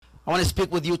I want to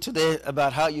speak with you today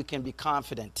about how you can be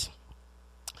confident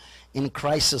in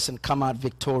crisis and come out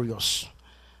victorious.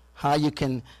 How you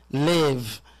can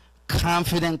live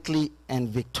confidently and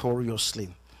victoriously.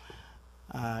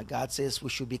 God says we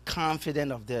should be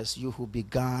confident of this. He who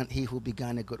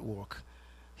began a good work,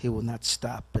 he will not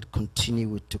stop but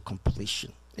continue it to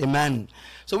completion. Amen.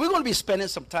 So we're going to be spending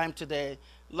some time today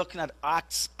looking at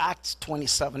Acts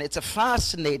 27. It's a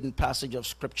fascinating passage of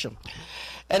scripture.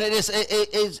 And it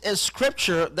is a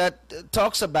scripture that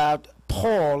talks about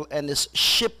Paul and his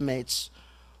shipmates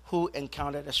who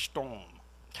encountered a storm.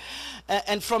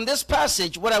 And from this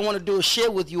passage, what I want to do is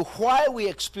share with you why we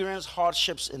experience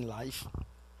hardships in life,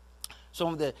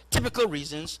 some of the typical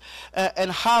reasons, and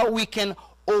how we can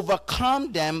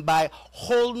overcome them by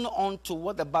holding on to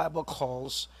what the Bible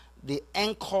calls the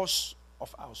anchors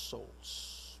of our souls.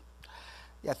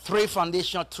 There are three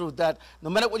foundational truths that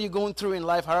no matter what you're going through in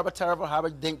life, however terrible,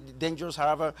 however dangerous,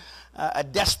 however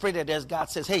desperate it is, God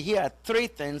says, hey, here are three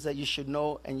things that you should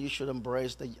know and you should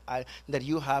embrace that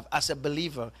you have as a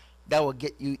believer that will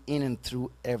get you in and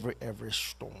through every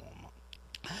storm.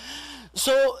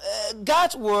 So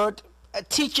God's word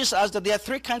teaches us that there are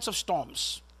three kinds of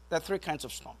storms. There are three kinds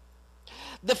of storms.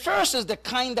 The first is the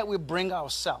kind that we bring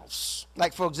ourselves.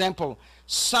 Like, for example,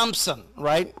 Samson,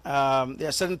 right? There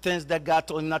are certain things that God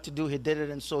told him not to do. He did it,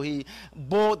 and so he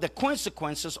bore the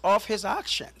consequences of his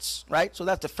actions, right? So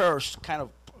that's the first kind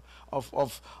of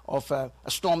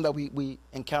a storm that we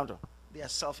encounter. They are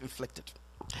self-inflicted.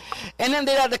 And then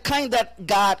there are the kind that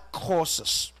God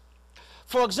causes.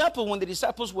 For example, when the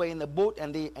disciples were in the boat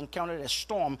and they encountered a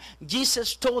storm,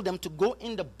 Jesus told them to go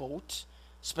in the boat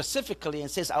specifically and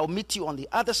says, I'll meet you on the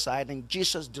other side. And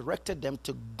Jesus directed them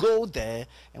to go there.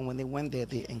 And when they went there,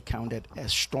 they encountered a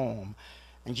storm.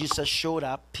 And Jesus showed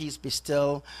up, peace be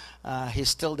still. He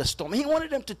stilled the storm. He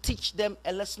wanted them to teach them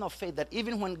a lesson of faith, that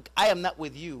even when I am not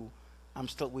with you, I'm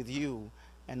still with you.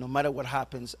 And no matter what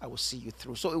happens, I will see you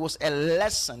through. So it was a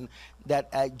lesson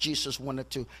that Jesus wanted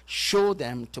to show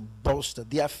them to bolster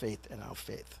their faith and our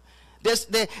faith. There's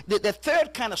the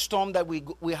third kind of storm that we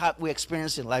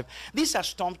experience in life. These are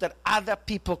storms that other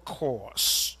people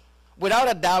cause. Without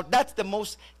a doubt, that's the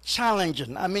most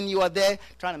challenging. I mean, you are there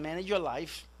trying to manage your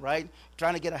life, right?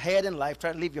 Trying to get ahead in life,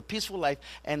 trying to live your peaceful life,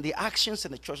 and the actions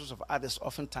and the choices of others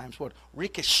oftentimes would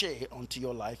ricochet onto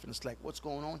your life, and it's like, what's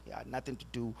going on here? I had nothing to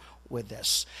do with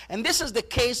this. And this is the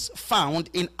case found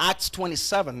in Acts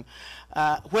 27,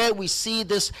 where we see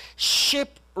this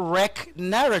shipwreck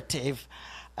narrative.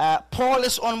 Paul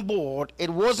is on board.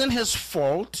 It wasn't his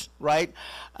fault, right?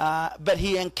 But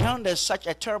he encountered such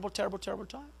a terrible, terrible, terrible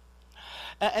time.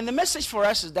 And the message for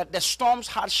us is that the storms,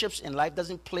 hardships in life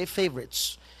doesn't play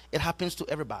favorites. It happens to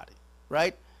everybody,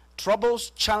 right? Troubles,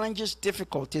 challenges,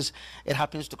 difficulties. It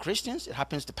happens to Christians. It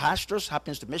happens to pastors.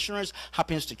 Happens to missionaries.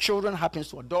 Happens to children. Happens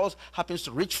to adults. Happens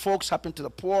to rich folks. Happens to the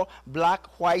poor,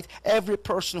 black, white. Every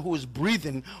person who is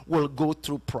breathing will go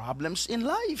through problems in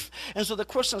life. And so the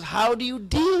question is, how do you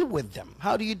deal with them?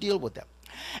 How do you deal with them?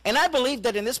 And I believe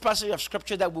that in this passage of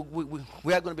scripture that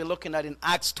we are going to be looking at in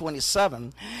Acts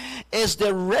 27 is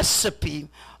the recipe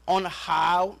on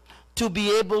how to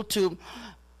be able to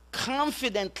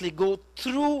confidently go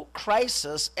through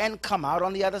crisis and come out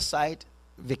on the other side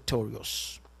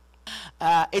victorious.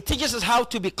 It teaches us how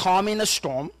to be calm in a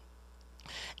storm.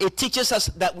 It teaches us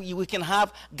that we can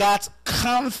have God's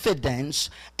confidence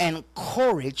and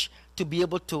courage to be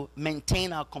able to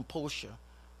maintain our composure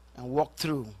and walk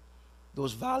through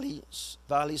those valleys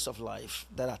of life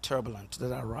that are turbulent,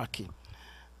 that are rocky,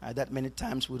 that many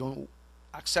times we don't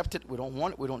accept it, we don't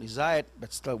want it, we don't desire it,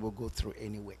 but still we'll go through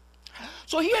anyway.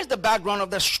 So here's the background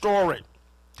of the story.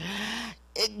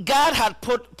 God had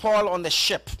put Paul on the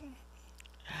ship.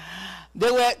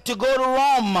 They were to go to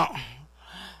Rome.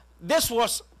 This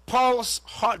was Paul's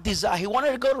heart desire. He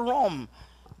wanted to go to Rome.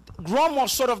 Rome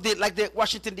was sort of like the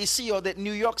Washington, D.C. or the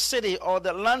New York City or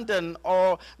the London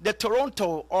or the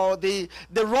Toronto or the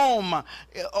Rome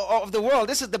of the world.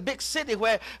 This is the big city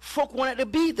where folk wanted to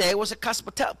be there. It was a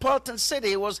cosmopolitan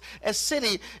city. It was a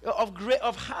city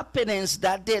of happenings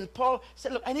that day. And Paul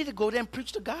said, look, I need to go there and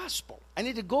preach the gospel. I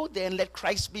need to go there and let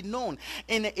Christ be known.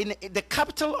 In the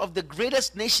capital of the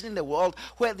greatest nation in the world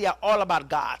where they are all about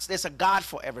gods. There's a God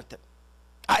for everything.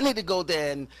 I need to go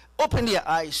there and open their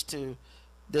eyes to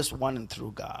this one and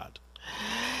through God.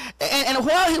 And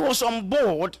while he was on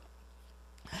board,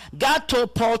 God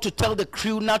told Paul to tell the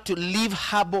crew not to leave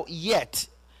harbor yet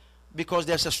because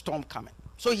there's a storm coming.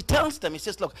 So he tells them, he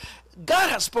says, look, God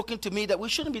has spoken to me that we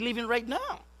shouldn't be leaving right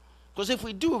now, because if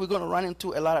we do, we're going to run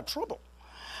into a lot of trouble.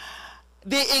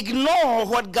 they ignore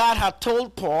what God had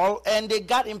told Paul, and they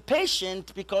got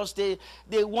impatient because they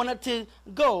wanted to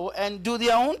go and do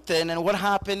their own thing. And what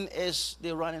happened is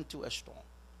they run into a storm.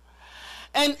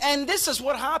 And this is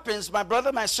what happens, my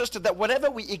brother, my sister, that whenever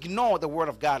we ignore the word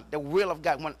of God, the will of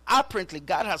God, when apparently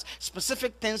God has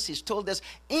specific things he's told us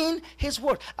in his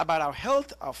word about our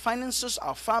health, our finances,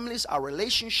 our families, our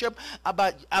relationship,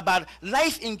 about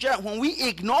life in general, when we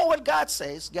ignore what God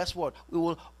says, guess what? We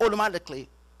will automatically,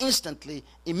 instantly,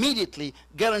 immediately,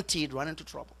 guaranteed run into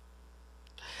trouble.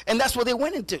 And that's what they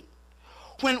went into.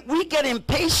 When we get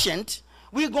impatient,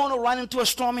 we're going to run into a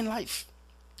storm in life.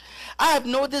 I have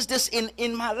noticed this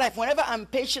in my life. Whenever I'm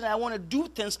patient and I want to do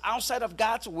things outside of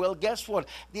God's will, guess what?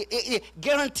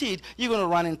 Guaranteed, you're going to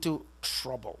run into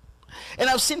trouble. And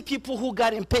I've seen people who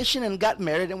got impatient and got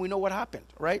married, and we know what happened,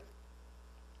 right?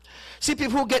 See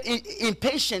people who get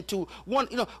impatient to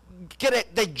want,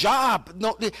 get the job.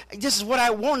 No, this is what I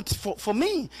want for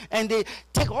me. And they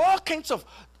take all kinds of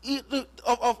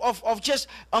just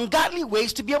ungodly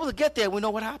ways to be able to get there. We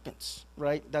know what happens,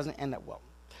 right? It doesn't end up well.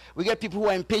 We get people who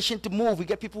are impatient to move. We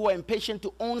get people who are impatient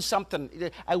to own something.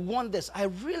 I want this. I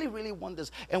really, really want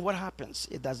this. And what happens?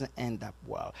 It doesn't end up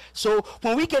well. So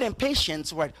when we get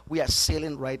impatient, right, we are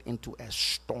sailing right into a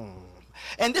storm.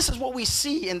 And this is what we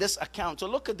see in this account. So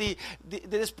look at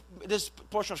this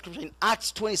portion of scripture in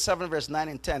Acts 27, verse 9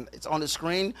 and 10. It's on the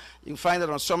screen. You can find it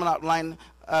on Sermon Outline.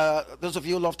 Those of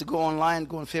you who love to go online,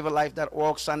 go on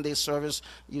favorlife.org, Sunday service.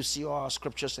 You see all our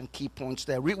scriptures and key points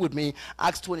there. Read with me,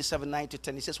 Acts 27, 9 to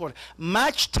 10. It says what?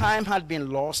 Much time had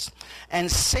been lost,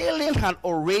 and sailing had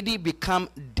already become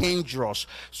dangerous.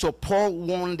 So Paul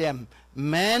warned them,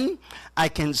 men, I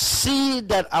can see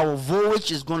that our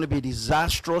voyage is going to be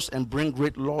disastrous and bring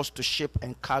great loss to ship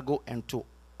and cargo and to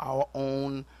our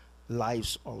own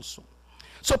lives also.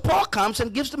 So Paul comes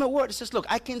and gives them a word. He says, look,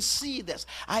 I can see this.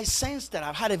 I sense that.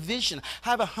 I've had a vision. I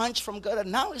have a hunch from God that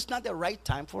now is not the right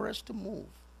time for us to move.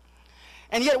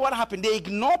 And yet what happened? They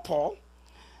ignore Paul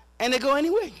and they go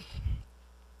anyway.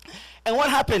 And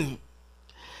what happened?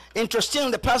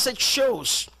 Interesting, the passage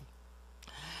shows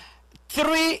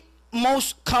three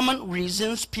most common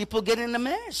reasons people get in a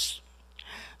mess.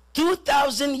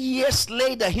 2,000 years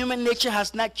later, human nature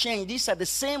has not changed. These are the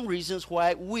same reasons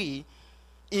why we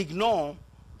ignore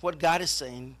what God is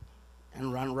saying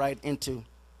and run right into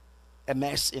a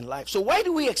mess in life. So why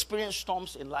do we experience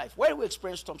storms in life? Why do we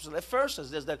experience storms in life? First is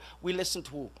this, that we listen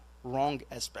to wrong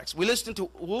aspects. We listen to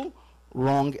who?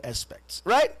 Wrong aspects,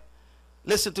 right?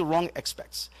 Listen to wrong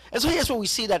aspects. And so here's what we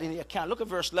see that in the account. Look at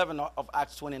verse 11 of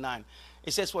Acts 29.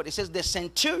 It says what? It says the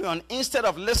centurion, instead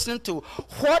of listening to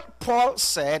what Paul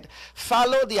said,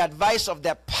 followed the advice of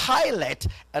the pilot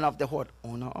and of the what?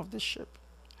 Owner of the ship.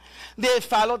 They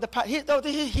follow the pilot.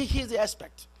 Here's the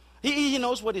aspect. He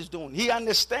knows what he's doing. He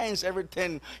understands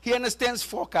everything. He understands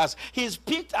forecast. He's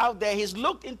peeked out there. He's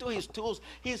looked into his tools.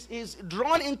 He's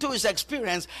drawn into his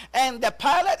experience. And the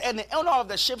pilot and the owner of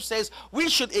the ship says, we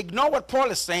should ignore what Paul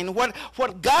is saying,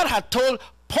 what God had told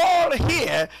Paul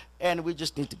here, and we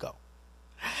just need to go.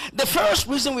 The first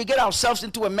reason we get ourselves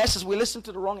into a mess is we listen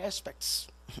to the wrong aspects.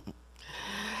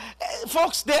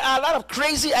 Folks, there are a lot of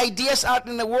crazy ideas out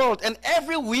in the world, and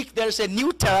every week there's a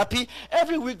new therapy,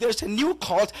 every week there's a new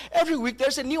cult, every week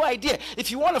there's a new idea. If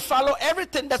you want to follow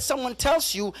everything that someone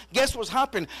tells you, guess what's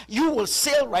happened? You will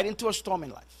sail right into a storm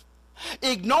in life.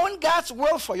 Ignoring God's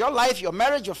will for your life, your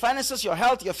marriage, your finances, your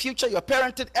health, your future, your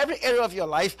parenting, every area of your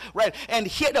life, right? And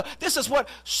here, this is what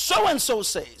so-and-so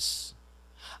says.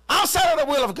 Outside of the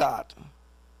will of God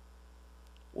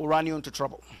will run you into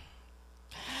trouble.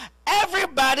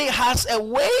 Everybody has a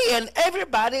way, and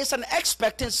everybody is an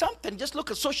expert in something. Just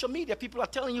look at social media. People are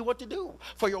telling you what to do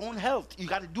for your own health. You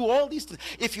got to do all these things.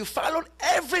 If you followed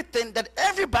everything that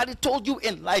everybody told you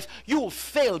in life, you will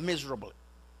fail miserably.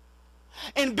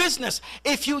 In business,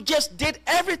 if you just did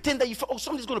everything that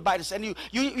somebody's going to buy this, and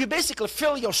you basically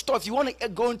fill your store. If you want to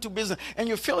go into business and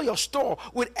you fill your store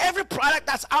with every product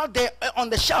that's out there on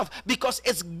the shelf because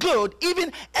it's good,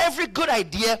 even every good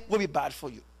idea will be bad for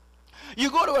you. You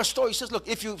go to a store, he says, look,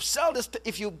 if you sell this,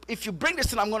 if you bring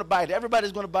this in, I'm going to buy it.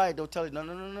 Everybody's going to buy it. They'll tell you,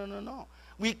 no.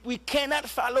 We cannot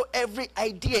follow every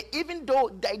idea, even though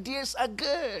the ideas are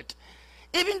good.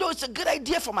 Even though it's a good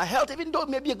idea for my health, even though it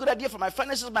may be a good idea for my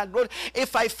finances, my growth,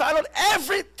 if I followed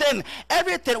everything,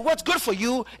 what's good for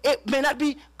you, it may not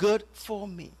be good for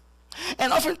me.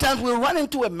 And oftentimes we run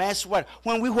into a mess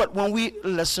when we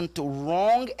listen to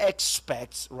wrong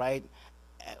aspects, right?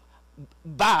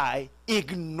 By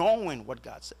ignoring what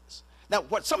God says. Now,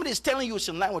 what somebody is telling you is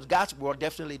in line with God's word,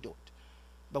 definitely do it.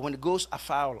 But when it goes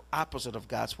afoul, opposite of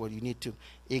God's word, you need to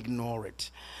ignore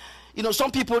it. You know,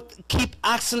 some people keep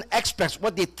asking experts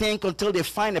what they think until they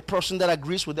find a person that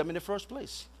agrees with them in the first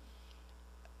place.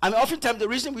 I mean, oftentimes the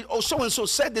reason so-and-so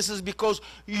said this is because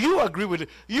you agree with it.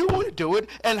 You want to do it,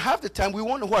 and half the time we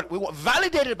want to what? We want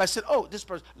validated by saying, oh, this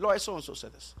person, lawyer so-and-so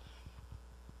said this.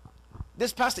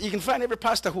 This pastor, you can find every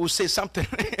pastor who will say something,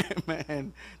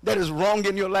 man, that is wrong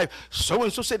in your life.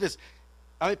 So-and-so said this.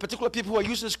 I mean, particular people who are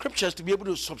using scriptures to be able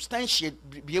to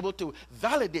substantiate, be able to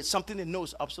validate something they know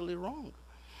is absolutely wrong.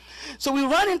 So we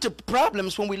run into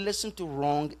problems when we listen to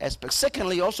wrong aspects.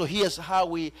 Secondly, also, here's how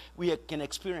we can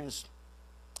experience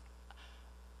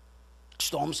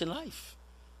storms in life.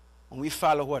 When we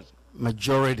follow what?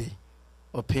 Majority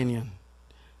opinion.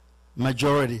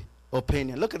 Majority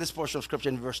opinion. Look at this portion of scripture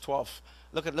in verse 12.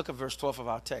 Look at verse 12 of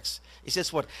our text. It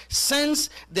says what? Since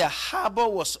the harbor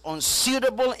was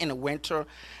unsuitable in winter,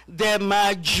 the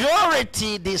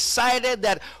majority decided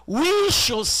that we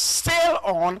should sail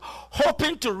on,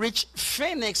 hoping to reach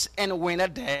Phoenix and winter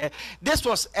there. This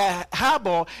was a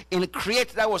harbor in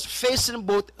Crete that was facing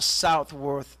both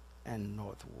southward and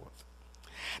northward.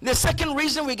 The second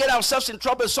reason we get ourselves in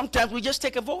trouble is sometimes we just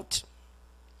take a vote.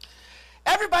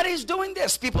 Everybody is doing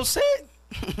this, people say.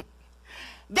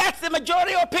 That's the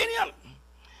majority opinion.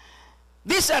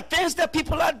 These are things that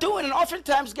people are doing, and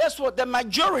oftentimes, guess what? The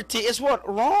majority is what?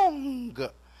 Wrong.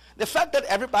 The fact that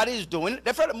everybody is doing it,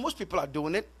 the fact that most people are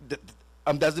doing it,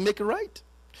 doesn't make it right.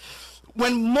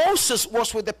 When Moses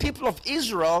was with the people of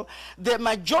Israel, the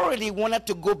majority wanted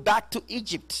to go back to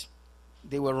Egypt.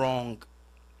 They were wrong.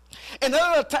 And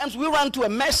other times we run to a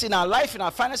mess in our life, in our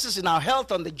finances, in our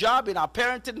health, on the job, in our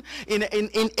parenting, in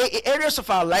areas of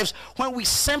our lives when we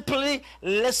simply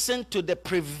listen to the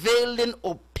prevailing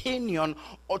opinion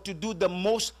or to do the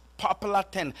most popular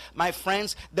thing. My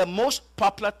friends, the most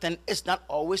popular thing is not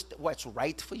always what's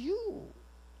right for you.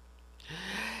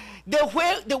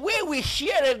 The way we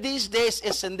hear it these days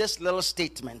is in this little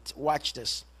statement. Watch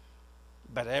this.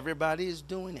 But everybody is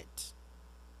doing it.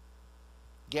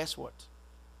 Guess what?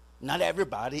 Not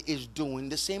everybody is doing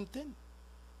the same thing.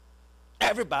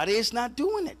 Everybody is not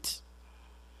doing it.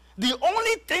 The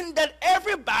only thing that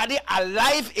everybody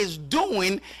alive is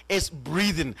doing is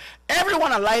breathing.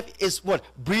 Everyone alive is what?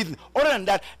 Breathing. Other than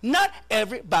that, not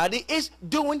everybody is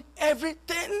doing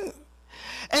everything.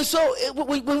 And so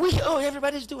when we hear, oh,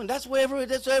 everybody's doing, that's wherever we are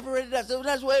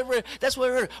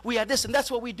this, and that's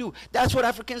what we do. That's what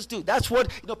Africans do. That's what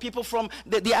people from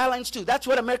the islands do. That's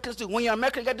what Americans do. When you're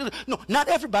American, you got to do it. No, not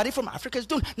everybody from Africa is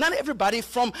doing. Not everybody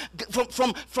from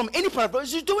any part of the world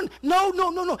is doing.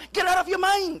 No. Get out of your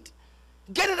mind.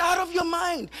 Get it out of your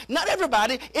mind. Not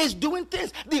everybody is doing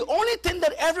things. The only thing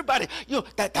that everybody,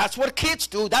 that's what kids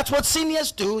do. That's what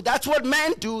seniors do. That's what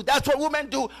men do. That's what women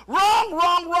do.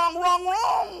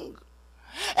 Wrong.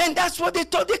 And that's what they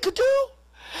thought they could do.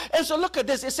 And so look at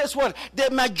this. It says what?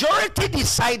 The majority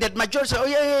decided. Majority said, oh,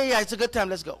 yeah, it's a good time.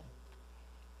 Let's go.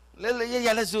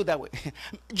 Yeah, let's do it that way.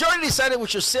 Majority decided we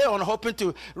should sail on, hoping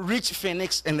to reach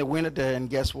Phoenix in the winter there. And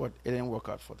guess what? It didn't work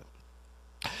out for them.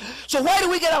 So why do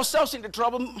we get ourselves into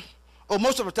trouble? Or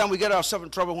most of the time we get ourselves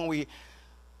in trouble when we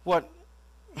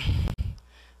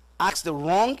ask the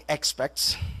wrong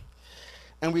experts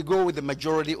and we go with the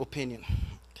majority opinion.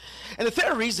 And the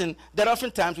third reason that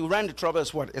oftentimes we run into trouble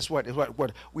is what?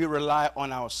 We rely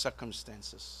on our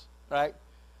circumstances, right?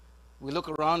 We look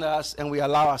around us and we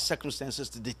allow our circumstances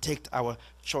to dictate our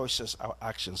choices, our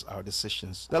actions, our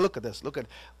decisions. Now look at this. Look at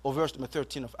verse number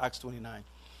 13 of Acts 29.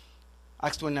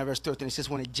 Acts 29 verse 13, it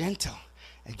says, when a gentle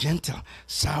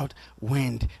south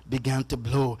wind began to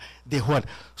blow, they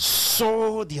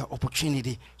saw their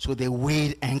opportunity, so they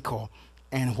weighed anchor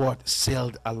and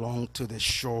sailed along to the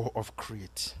shore of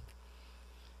Crete.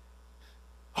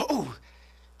 Oh,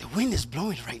 the wind is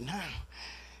blowing right now.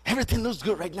 Everything looks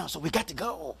good right now, so we got to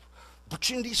go.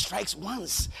 Opportunity strikes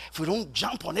once. If we don't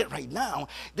jump on it right now,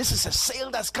 this is a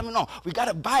sale that's coming on. We got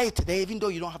to buy it today, even though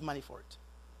you don't have money for it.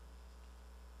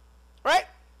 Right?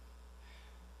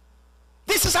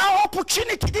 This is our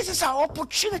opportunity. This is our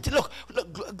opportunity. Look,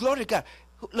 glory to God.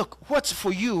 Look, what's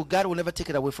for you, God will never take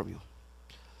it away from you.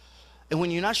 And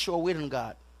when you're not sure, wait on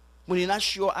God. When you're not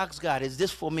sure, ask God, is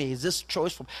this for me? Is this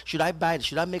choice for me? Should I buy it?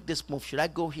 Should I make this move? Should I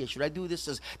go here? Should I do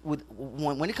this?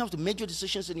 When it comes to major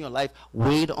decisions in your life,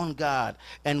 wait on God.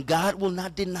 And God will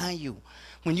not deny you.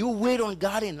 When you wait on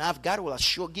God enough, God will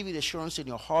give you the assurance in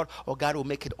your heart, or God will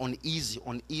make it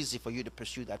uneasy for you to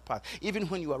pursue that path. Even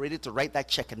when you are ready to write that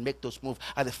check and make those moves,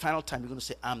 at the final time, you're going to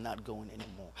say, I'm not going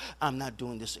anymore. I'm not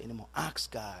doing this anymore.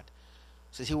 Ask God.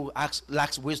 Says he who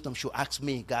lacks wisdom should ask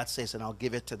me, God says, and I'll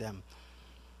give it to them.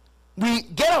 We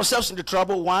get ourselves into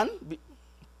trouble, one,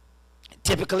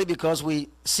 typically because we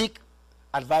seek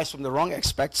advice from the wrong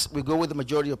experts. We go with the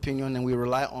majority opinion and we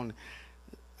rely on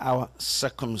our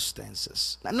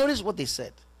circumstances. Now notice what they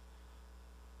said.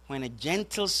 When a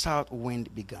gentle south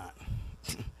wind began.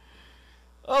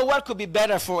 Oh, what could be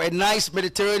better for a nice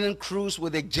Mediterranean cruise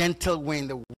with a gentle wind?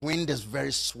 The wind is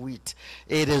very sweet.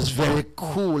 It is very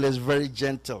cool. It's very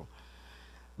gentle.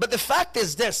 But the fact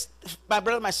is this, my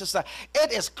brother, my sister,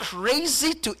 it is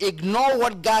crazy to ignore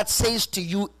what God says to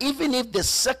you, even if the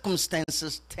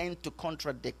circumstances tend to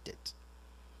contradict it.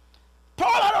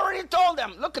 Paul had already told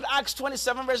them. Look at Acts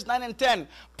 27, verse 9 and 10.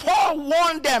 Paul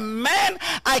warned them, man,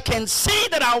 I can see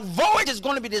that our voyage is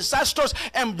going to be disastrous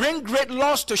and bring great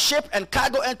loss to ship and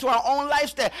cargo and to our own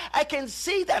lives there. I can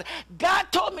see that.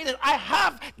 God told me that I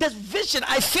have this vision.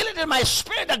 I feel it in my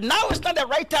spirit that now is not the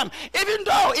right time. Even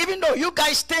though you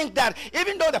guys think that,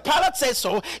 even though the pilot says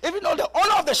so, even though the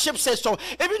owner of the ship says so,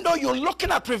 even though you're looking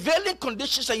at prevailing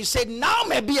conditions and you say now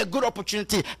may be a good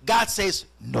opportunity, God says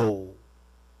no.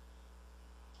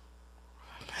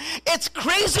 It's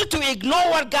crazy to ignore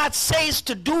what God says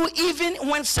to do even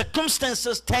when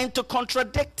circumstances tend to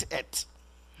contradict it.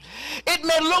 It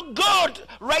may look good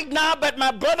right now, but my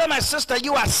brother, my sister,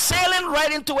 you are sailing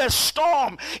right into a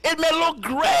storm. It may look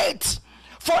great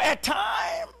for a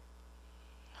time.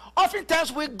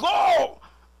 Oftentimes we go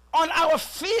on our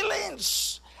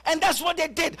feelings. And that's what they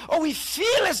did. Oh, we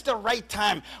feel it's the right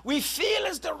time. We feel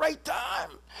it's the right time.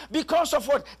 Because of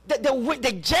what?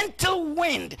 The gentle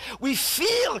wind. We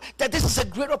feel that this is a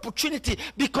great opportunity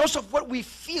because of what we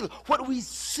feel, what we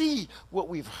see, what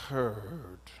we've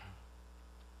heard.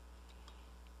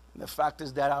 The fact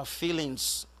is that our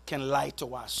feelings can lie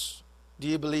to us. Do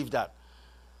you believe that?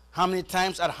 How many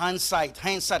times at hindsight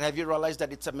have you realized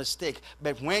that it's a mistake?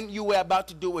 But when you were about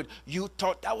to do it, you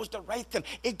thought that was the right thing.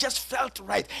 It just felt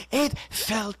right. It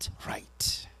felt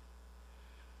right.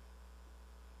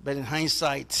 But in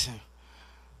hindsight,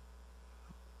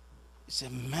 you say,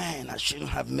 man, I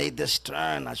shouldn't have made this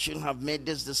turn. I shouldn't have made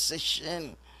this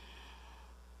decision.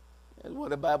 And what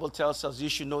the Bible tells us, you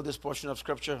should know this portion of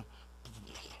Scripture.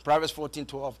 Proverbs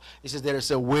 14:12, it says there is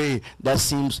a way that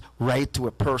seems right to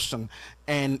a person,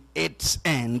 and its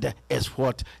end is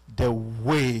what? The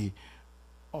way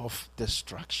of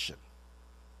destruction.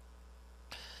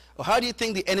 Well, how do you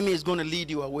think the enemy is going to lead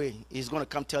you away? He's going to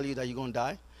come tell you that you're going to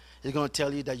die? He's going to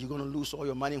tell you that you're going to lose all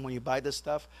your money when you buy this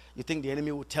stuff. You think the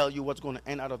enemy will tell you what's going to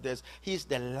end out of this? He's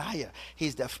the liar.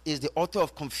 He's the author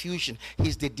of confusion.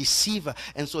 He's the deceiver.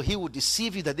 And so he will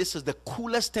deceive you that this is the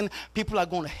coolest thing. People are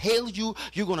going to hail you.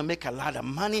 You're going to make a lot of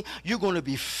money. You're going to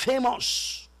be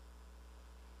famous.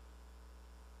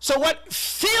 So what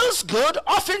feels good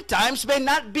oftentimes may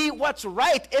not be what's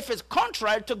right if it's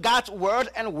contrary to God's word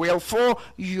and will for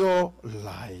your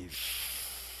life.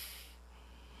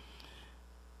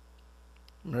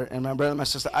 And my brother and my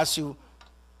sister, as you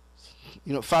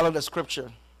follow the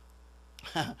scripture,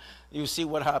 you see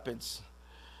what happens.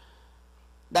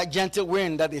 That gentle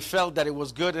wind that they felt that it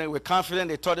was good and they were confident,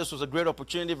 they thought this was a great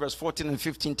opportunity. Verse 14 and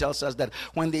 15 tells us that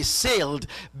when they sailed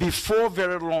before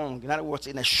very long, in other words,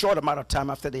 in a short amount of time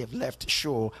after they have left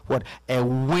shore, what? A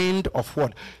wind of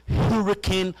what?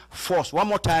 Hurricane force. One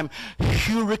more time,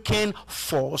 hurricane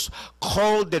force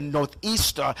called the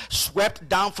northeaster swept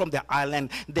down from the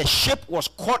island. The ship was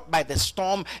caught by the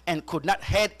storm and could not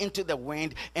head into the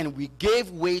wind, and we gave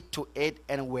way to it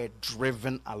and were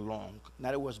driven along. In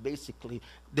other words, basically,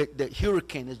 the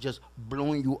hurricane is just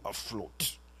blowing you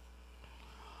afloat.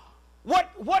 What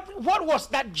was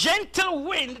that gentle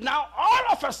wind? Now,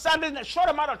 all of a sudden, in a short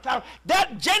amount of time,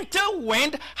 that gentle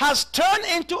wind has turned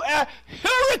into a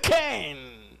hurricane.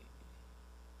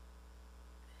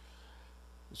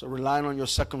 So relying on your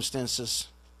circumstances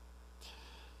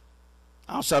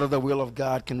outside of the will of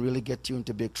God can really get you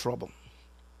into big trouble.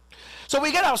 So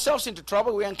we get ourselves into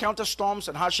trouble. We encounter storms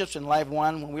and hardships in life.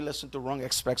 1, when we listen to wrong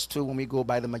experts. 2, when we go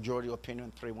by the majority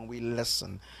opinion. 3, when we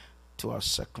listen to our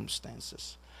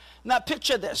circumstances. Now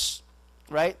picture this,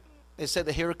 right? They said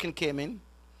the hurricane came in.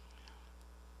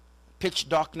 Pitch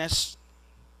darkness.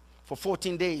 For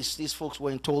 14 days, these folks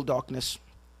were in total darkness.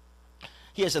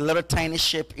 Here's a little tiny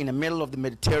ship in the middle of the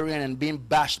Mediterranean and being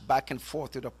bashed back and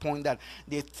forth to the point that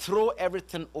they throw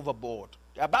everything overboard.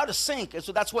 They're about to sink, and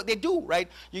so that's what they do, right?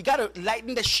 You got to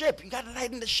lighten the ship. You got to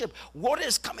lighten the ship. Water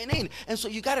is coming in, and so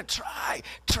you got to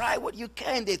try what you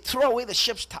can. They throw away the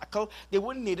ship's tackle. They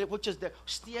wouldn't need it, which is the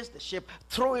steers the ship,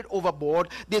 throw it overboard.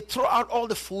 They throw out all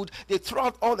the food. They throw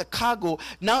out all the cargo.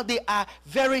 Now they are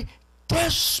very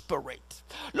desperate.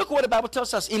 Look what the Bible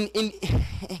tells us in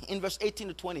verse 18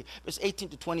 to 20. Verse 18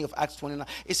 to 20 of Acts 29.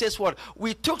 It says what?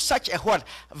 We took such a what?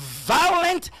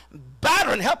 Violent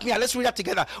battering. Help me out. Let's read that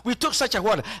together. We took such a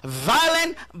what?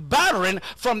 Violent battering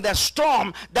from the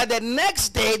storm that the next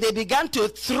day they began to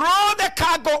throw the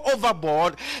cargo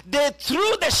overboard. They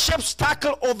threw the ship's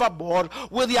tackle overboard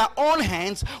with their own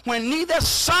hands when neither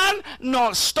sun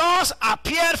nor stars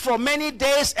appeared for many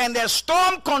days, and the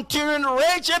storm continued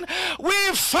raging. We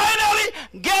finally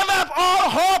gave up all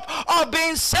hope of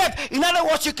being saved. In other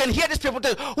words, you can hear these people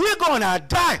say, we're gonna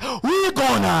die, we're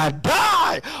gonna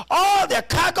die. All the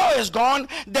cargo is gone,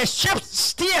 the ship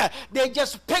steer, they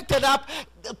just picked it up,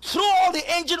 threw all the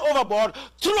engine overboard,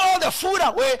 threw all the food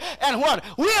away, and what?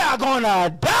 We are gonna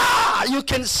die. You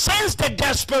can sense the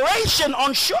desperation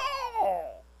on shore.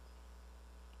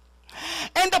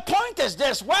 And the point is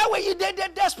this: why were you there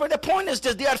desperate? The point is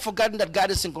this: they had forgotten that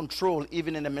God is in control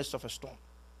even in the midst of a storm.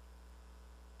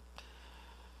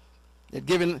 They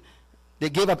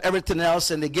gave up everything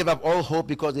else, and they gave up all hope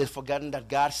because they had forgotten that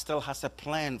God still has a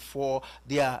plan for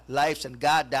their lives, and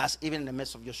God does, even in the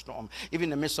midst of your storm, even in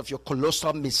the midst of your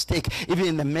colossal mistake, even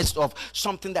in the midst of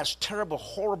something that's terrible,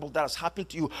 horrible that has happened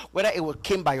to you, whether it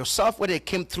came by yourself, whether it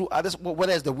came through others,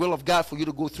 whether it's the will of God for you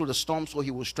to go through the storm so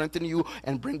he will strengthen you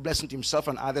and bring blessing to himself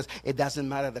and others. It doesn't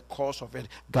matter the cause of it.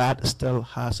 God still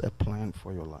has a plan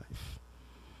for your life.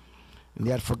 And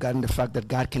they had forgotten the fact that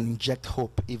God can inject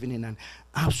hope even in an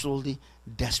absolutely,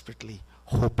 desperately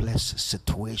hopeless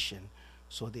situation.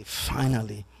 So they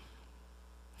finally,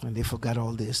 when they forgot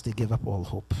all this, they gave up all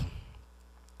hope.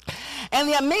 And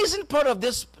the amazing part of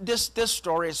this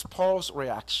story is Paul's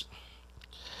reaction.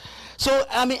 So,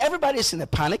 I mean, everybody's in a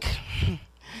panic.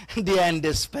 They are in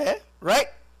despair, right?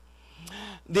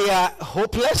 They are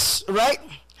hopeless, right?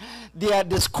 They are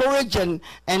discouraged, and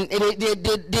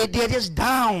they're just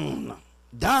down.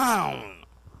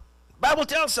 Bible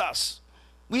tells us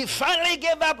we finally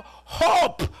gave up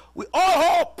hope. We all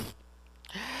hope.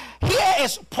 Here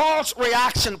is Paul's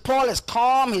reaction. Paul is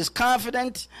calm, he's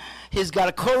confident, he's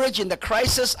got courage in the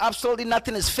crisis. Absolutely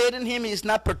nothing is failing him. He's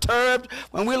not perturbed.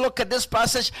 When we look at this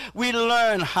passage, we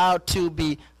learn how to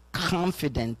be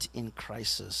confident in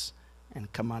crisis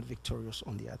and come out victorious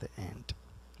on the other end.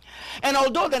 And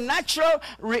although the natural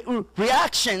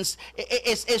reactions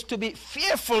is to be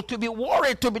fearful, to be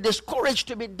worried, to be discouraged,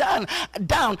 to be down,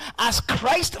 as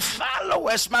Christ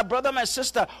followers, my brother, my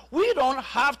sister, we don't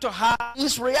have to have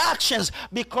these reactions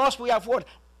because we have what?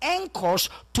 Anchors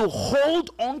to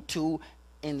hold on to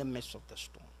in the midst of the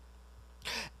storm.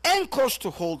 Anchors to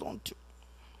hold on to.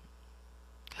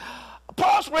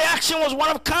 Paul's reaction was one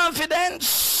of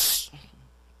confidence.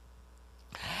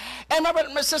 And my brother,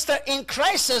 my sister, in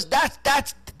crisis, that's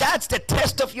the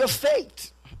test of your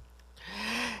faith.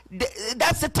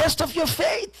 That's the test of your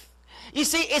faith. You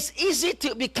see, it's easy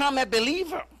to become a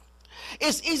believer.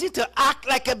 It's easy to act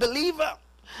like a believer.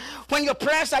 When your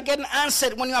prayers are getting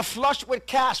answered, when you are flushed with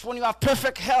cash, when you have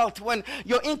perfect health, when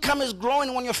your income is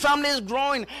growing, when your family is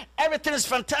growing, everything is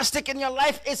fantastic in your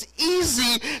life, it's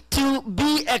easy to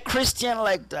be a Christian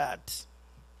like that.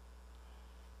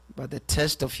 But the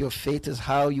test of your faith is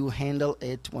how you handle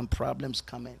it when problems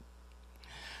come in.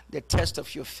 The test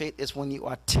of your faith is when you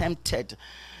are tempted,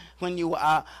 when you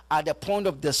are at the point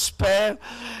of despair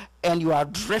and you are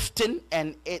drifting,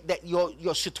 and that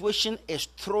your situation is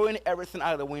throwing everything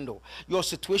out of the window. Your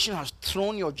situation has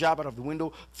thrown your job out of the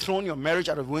window, thrown your marriage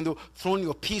out of the window, thrown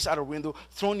your peace out of the window,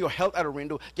 thrown your health out of the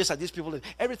window, just like these people did.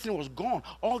 Everything was gone.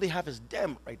 All they have is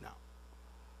them right now.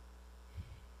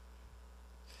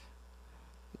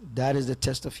 That is the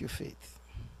test of your faith.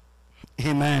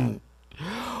 Amen.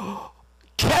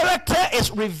 Character is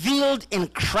revealed in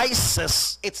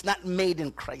crisis. It's not made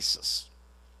in crisis.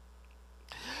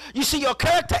 You see, your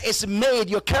character is made,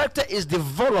 your character is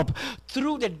developed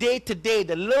through the day-to-day,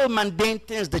 the little mundane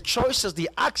things, the choices, the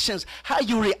actions, how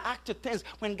you react to things.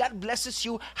 When God blesses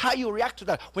you, how you react to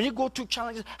that. When you go through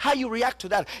challenges, how you react to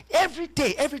that. Every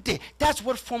day, that's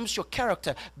what forms your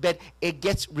character. But it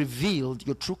gets revealed,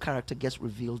 your true character gets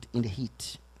revealed in the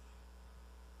heat.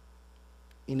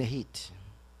 In the heat.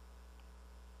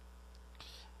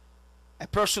 A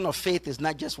person of faith is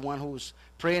not just one who's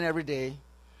praying every day,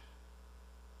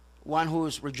 one who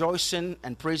is rejoicing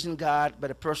and praising God, but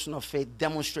a person of faith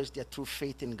demonstrates their true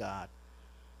faith in God.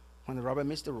 When the rubber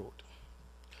meets the road,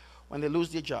 when they lose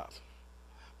their job,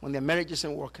 when their marriage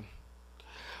isn't working,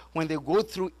 when they go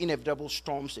through inevitable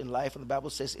storms in life, and the Bible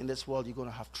says in this world you're going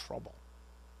to have trouble.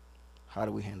 How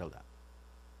do we handle that?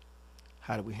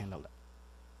 How do we handle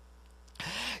that?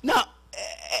 Now,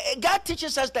 God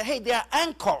teaches us that, hey, there are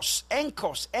anchors. And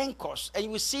you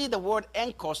will see the word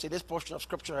anchors in this portion of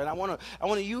scripture. And I want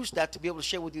to use that to be able to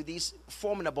share with you these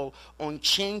formidable,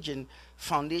 unchanging,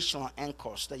 foundational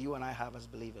anchors that you and I have as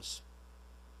believers.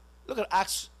 Look at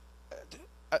Acts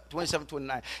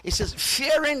 27-29. It says,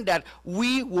 fearing that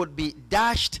we would be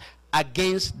dashed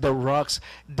against the rocks,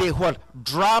 they had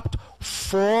dropped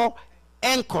 4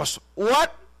 anchors.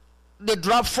 What? They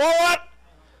dropped forward.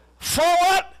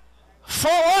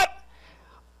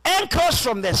 Anchors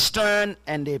from the stern,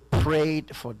 and they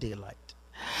prayed for daylight.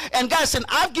 And God said,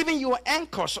 I've given you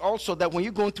anchors also, that when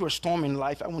you're going through a storm in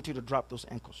life, I want you to drop those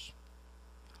anchors.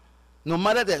 No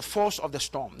matter the force of the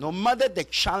storm, no matter the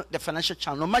financial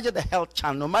challenge, no matter the health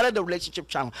challenge, no matter the relationship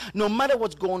challenge, no matter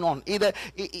what's going on,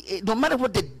 no matter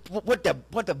what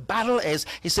the battle is,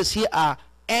 he says, here are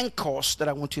anchors that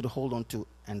I want you to hold on to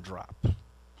and drop.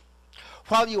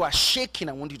 While you are shaking,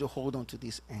 I want you to hold on to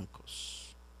these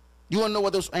anchors. You want to know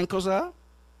what those anchors are?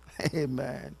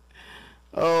 Amen.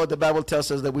 Oh, the Bible tells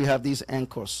us that we have these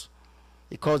anchors.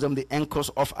 He calls them the anchors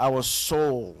of our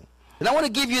soul. And I want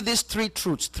to give you these three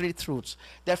truths.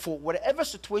 That for whatever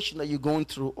situation that you're going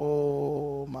through,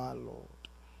 oh my Lord.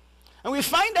 And we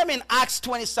find them in Acts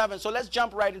 27. So let's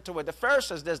jump right into it. The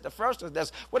first is this.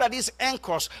 What are these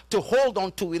anchors to hold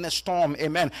on to in a storm?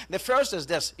 Amen. The first is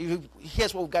this.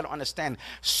 Here's what we've got to understand.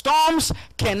 Storms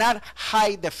cannot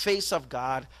hide the face of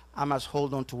God. I must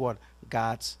hold on to what?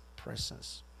 God's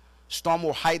presence. Storm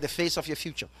will hide the face of your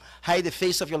future, hide the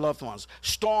face of your loved ones.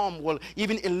 Storm will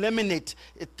even eliminate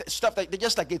stuff that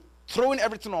just like it, throwing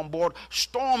everything on board.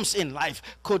 Storms in life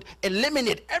could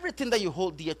eliminate everything that you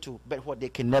hold dear to, but what they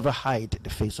can never hide the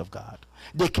face of God.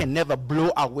 They can never blow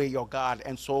away your God.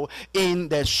 And so in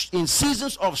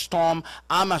seasons of storm,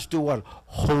 I must do what?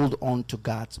 Hold on to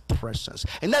God's presence.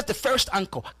 And that's the first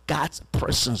anchor, God's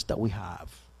presence that we have.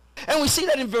 And we see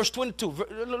that in verse 22.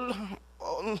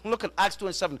 Look at Acts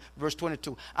 27, verse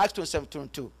 22. Acts 27,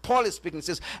 22. Paul is speaking. He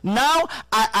says, now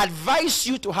I advise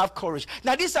you to have courage.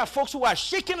 Now these are folks who are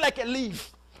shaking like a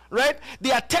leaf. Right?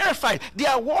 They are terrified. They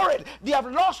are worried. They have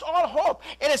lost all hope.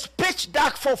 It is pitch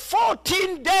dark for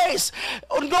 14 days.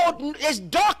 Oh, no, it's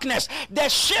darkness. The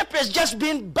ship is just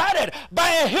being battered by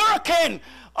a hurricane.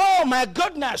 Oh my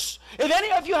goodness. If any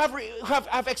of you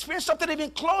have experienced something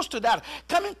even close to that,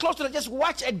 coming close to that, just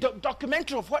watch a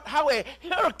documentary of how a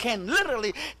hurricane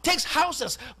literally takes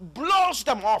houses, blows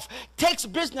them off, takes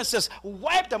businesses,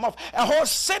 wipe them off. A whole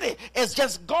city is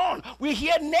just gone. We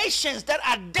hear nations that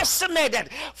are decimated.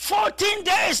 14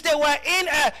 days they were in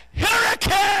a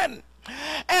hurricane.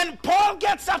 And Paul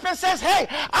gets up and says, hey,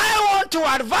 I want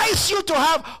to advise you to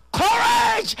have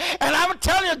courage. And I'm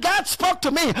telling you, God spoke to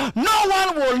me. No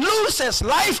one will lose his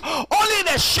life. Only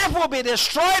the ship will be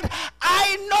destroyed.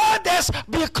 I know this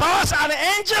because an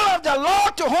angel of the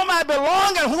Lord, to whom I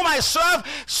belong and whom I serve,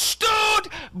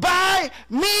 stood by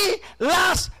me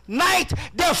last night.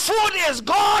 The food is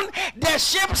gone. The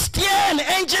ship's steer and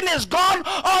engine is gone.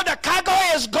 All the cargo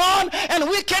is gone. And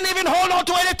we can't even hold on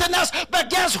to anything else. But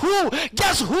guess who?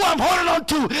 Guess who I'm holding on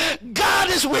to? God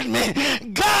is with me.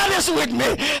 God is with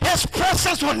me. His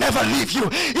presence will never leave you.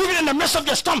 Even in the midst of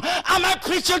the storm, am I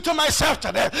preaching to myself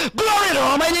today? Glory to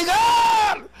Almighty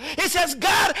God. He says,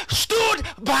 God stood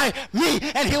by me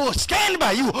and he will stand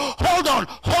by you. Hold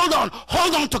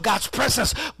on to God's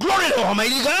presence. Glory to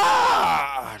Almighty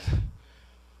God.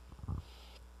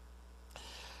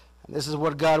 And this is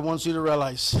what God wants you to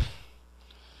realize.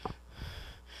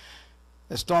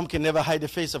 The storm can never hide the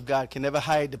face of God, can never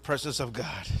hide the presence of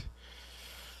God.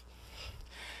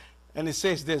 And it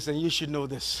says this, and you should know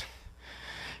this.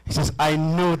 He says, I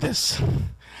know this.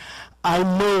 I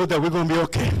know that we're going to be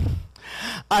okay.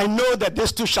 I know that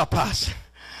this too shall pass.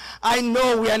 I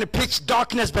know we are in a pitch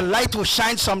darkness, but light will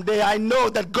shine someday. I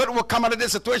know that good will come out of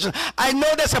this situation. I know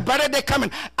there's a better day coming.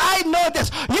 I know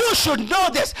this. You should know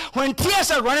this. When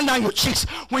tears are running down your cheeks,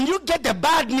 when you get the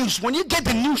bad news, when you get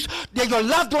the news that your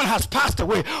loved one has passed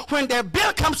away, when the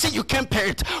bill comes in, you can't pay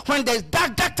it. When the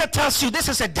doctor tells you this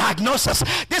is a diagnosis,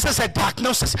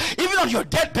 even on your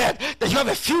deathbed, that you have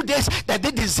a few days, that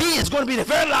the disease is going to be the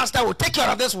very last that will take you out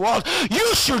of this world,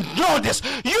 you should know this.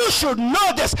 You should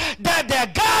know this, that the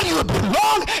God you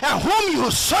belong and whom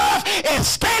you serve is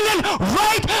standing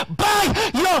right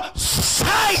by your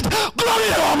side. Glory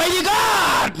to Almighty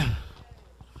God.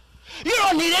 You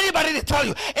don't need anybody to tell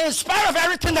you. In spite of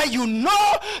everything that you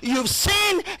know, you've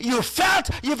seen, you've felt,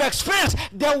 you've experienced,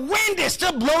 the wind is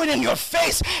still blowing in your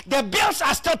face. The bills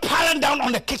are still piling down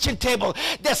on the kitchen table.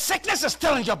 The sickness is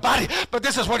still in your body. But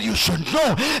this is what you should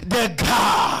know. The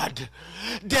God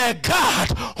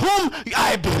whom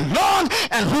I belong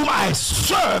and whom I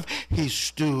serve, he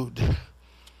stood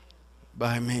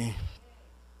by me.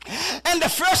 And the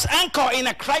first anchor in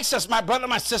a crisis, my brother,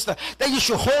 my sister, that you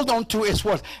should hold on to is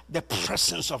what? The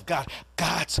presence of God.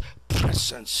 God's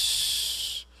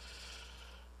presence.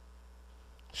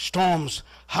 Storms,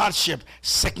 hardship,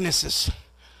 sicknesses,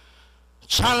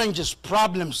 challenges,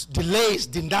 problems, delays,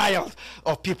 denial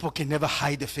of people can never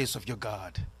hide the face of your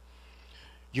God.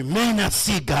 You may not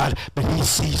see God, but he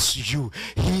sees you.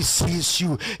 He sees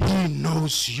you. He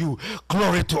knows you.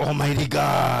 Glory to Almighty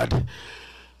God.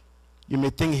 You may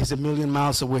think he's a million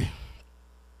miles away,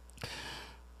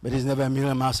 but he's never a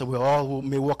million miles away. All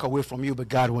may walk away from you, but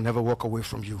God will never walk away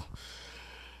from you.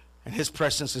 And his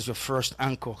presence is your first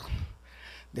anchor.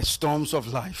 The storms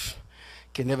of life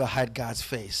can never hide God's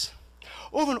face.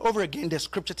 Over and over again, the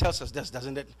scripture tells us this,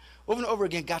 doesn't it? Over and over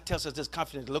again, God tells us this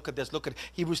confidently. Look at this. Look at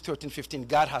Hebrews 13:15.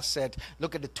 God has said,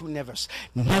 look at the two nevers.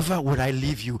 Never would I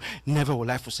leave you. Never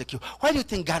will I forsake you. Why do you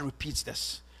think God repeats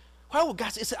this? Why would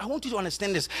God say, I want you to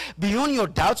understand this. Beyond your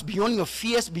doubts, beyond your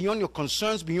fears, beyond your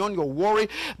concerns, beyond your worry,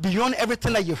 beyond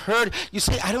everything that you've heard, you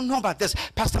say, I don't know about this.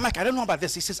 Pastor Mike, I don't know about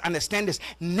this. He says, understand this.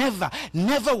 Never,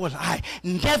 never will I.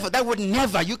 Never, that word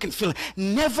never, you can feel it.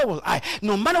 Never will I.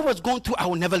 No matter what's going through, I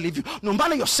will never leave you. No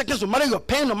matter your sickness, no matter your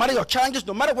pain, no matter your challenges,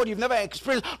 no matter what you've never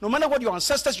experienced, no matter what your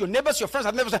ancestors, your neighbors, your friends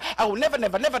have never said, I will never,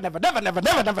 never, never, never, never, never,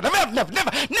 never, never, never, never, never,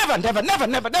 never, never, never,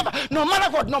 never, never, no matter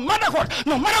what, no matter what,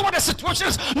 no matter what the situation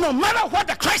is, no matter what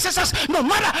the crisis is, no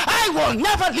matter, I will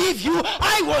never leave you,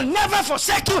 I will never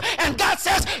forsake you. And God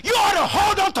says, you ought to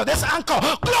hold on to this anchor.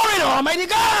 Glory to Almighty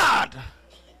God.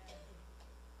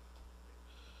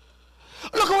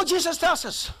 Look at what Jesus tells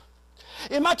us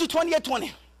in Matthew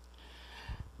 28:20.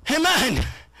 Amen.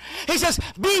 He says,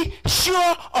 be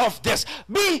sure of this.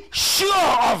 Be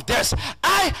sure of this.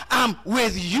 I am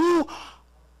with you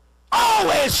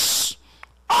always,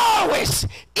 always,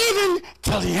 even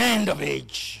till the end of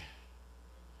age.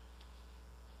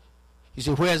 You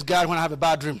say, where's God when I have a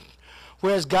bad dream?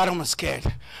 Where's God when I'm scared?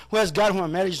 Where's God when my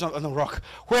marriage is on the rock?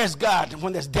 Where's God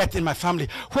when there's death in my family?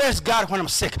 Where's God when I'm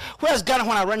sick? Where's God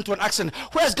when I run into an accident?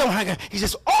 Where's God when He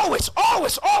says, always,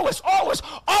 always, always, always.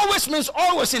 Always means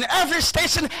always, in every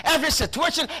station, every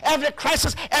situation, every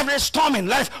crisis, every storm in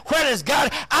life. Where is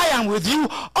God? I am with you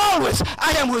always.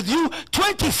 I am with you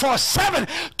 24/7.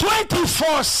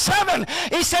 24/7.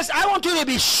 He says, I want you to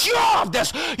be sure of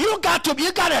this. You got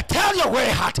to tell your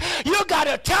way heart. You got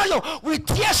to tell you with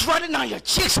tears running down your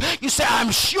cheeks. You say,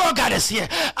 I'm sure God is here.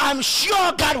 I'm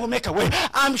sure God will make a way.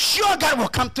 I'm sure God will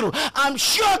come through. I'm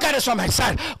sure God is on my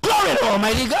side. Glory to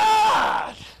Almighty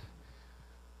God.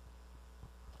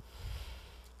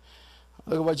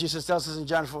 Look at what Jesus tells us in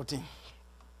John 14.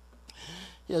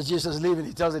 Yes, Jesus leaving.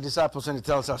 He tells the disciples and he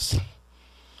tells us.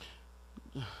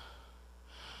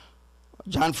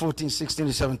 John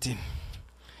 14:16-17. He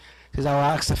says, I will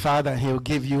ask the Father and he will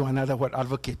give you another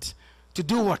advocate. To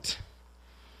do what?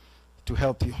 To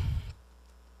help you.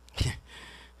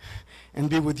 And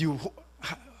be with you.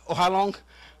 How long?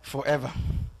 Forever.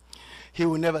 He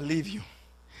will never leave you.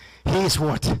 He is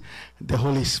what? The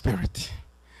Holy Spirit.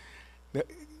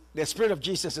 The Spirit of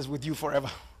Jesus is with you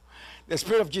forever. The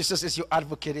Spirit of Jesus is your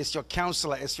advocate, is your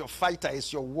counselor, is your fighter,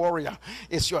 is your warrior,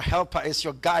 is your helper, is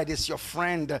your guide, is your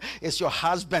friend, is your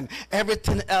husband.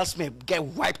 Everything else may get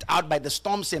wiped out by the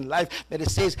storms in life, but it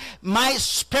says, my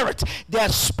Spirit, the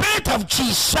Spirit of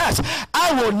Jesus,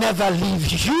 I will never leave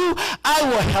you. I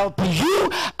will help you.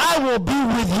 I will be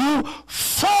with you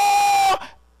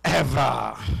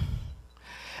forever.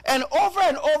 And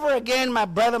over again, my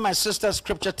brother, my sister,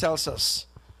 Scripture tells us,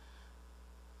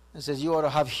 it says you ought to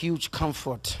have huge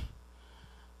comfort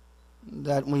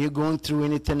that when you're going through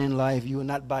anything in life, you are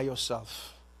not by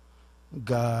yourself.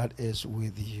 God is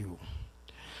with you.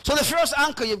 So the first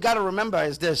anchor you've got to remember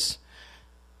is this,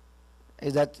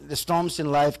 is that the storms in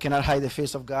life cannot hide the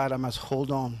face of God. I must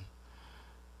hold on.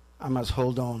 I must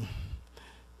hold on.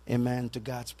 Amen, to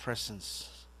God's presence.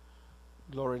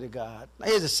 Glory to God. Now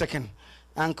here's the second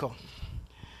anchor.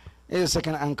 Here's the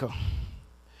second anchor.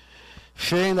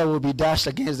 Fearing that we'll be dashed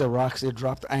against the rocks, they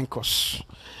dropped anchors.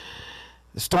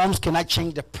 The storms cannot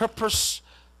change the purpose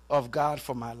of God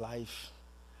for my life.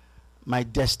 My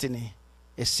destiny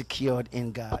is secured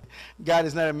in God. God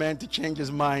is not a man to change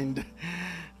his mind.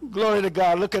 Glory to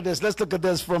God. Look at this. Let's look at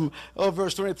this from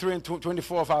verse 23 and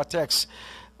 24 of our text.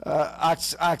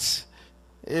 Acts.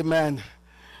 Amen.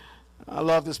 I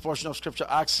love this portion of Scripture.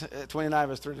 Acts 29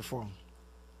 verse 34.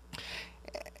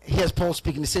 Here's Paul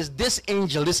speaking. He says, this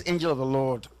angel of the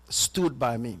Lord stood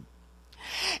by me.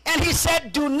 And he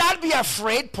said, do not be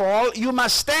afraid, Paul. You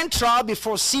must stand trial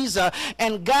before Caesar,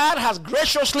 and God has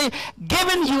graciously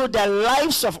given you the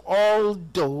lives of all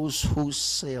those who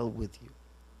sail with you.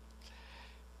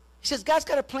 He says, God's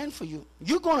got a plan for you.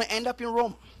 You're going to end up in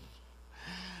Rome.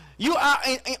 You are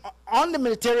on the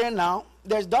Mediterranean now.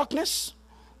 There's darkness.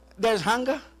 There's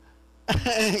hunger.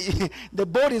 The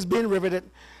boat is being riveted.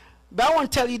 But I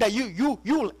want to tell you that you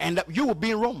will end up, you will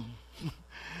be in Rome.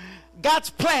 God's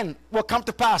plan will come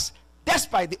to pass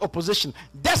despite the opposition,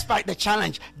 despite the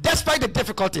challenge, despite the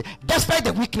difficulty, despite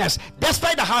the weakness,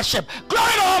 despite the hardship.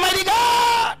 Glory to Almighty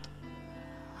God.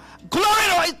 Glory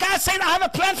to God saying, I have a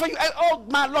plan for you. Oh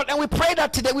my Lord. And we pray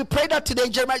that today. We pray that today.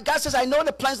 Jeremiah, God says, I know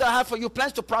the plans that I have for you,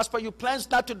 plans to prosper you, plans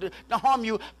not to harm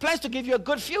you, plans to give you a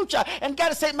good future. And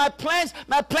God is saying, my plans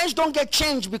don't get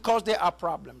changed because there are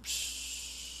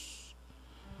problems.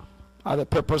 I have a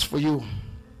purpose for you.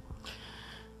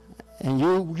 And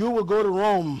you will go to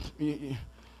Rome.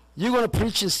 You're going to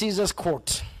preach in Caesar's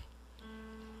court.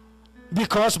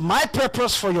 Because my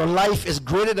purpose for your life is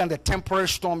greater than the temporary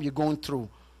storm you're going through.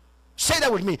 Say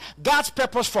that with me. God's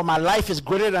purpose for my life is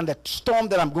greater than the storm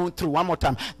that I'm going through. One more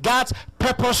time. God's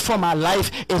purpose for my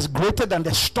life is greater than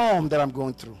the storm that I'm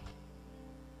going through.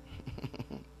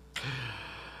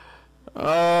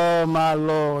 Oh, my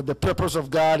Lord. The purpose of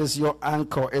God is your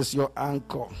anchor. Is your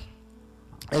anchor.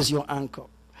 Is your anchor.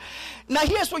 Now,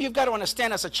 here's what you've got to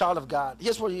understand as a child of God.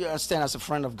 Here's what you understand as a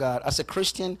friend of God. As a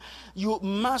Christian, you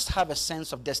must have a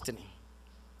sense of destiny.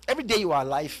 Every day you are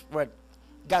alive, where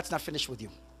God's not finished with you.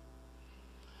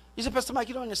 You say, Pastor Mike,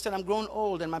 you don't understand. I'm growing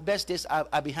old and my best days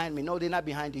are behind me. No, they're not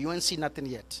behind you. You ain't seen nothing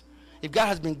yet. If God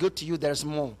has been good to you, there's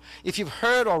more. If you've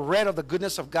heard or read of the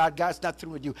goodness of God, God's not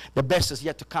through with you. The best is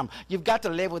yet to come. You've got to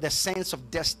live with a sense of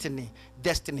destiny.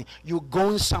 Destiny. You're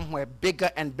going somewhere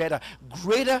bigger and better.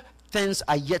 Greater things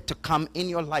are yet to come in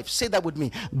your life. Say that with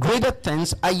me. Greater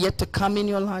things are yet to come in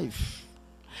your life.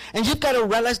 And you've got to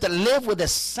realize that live with a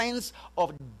sense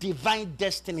of divine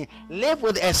destiny. Live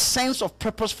with a sense of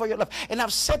purpose for your life. And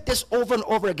I've said this over and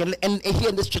over again and here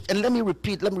in this church. And let me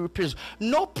repeat this.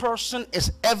 No person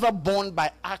is ever born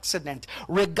by accident,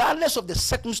 regardless of the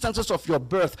circumstances of your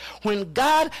birth. When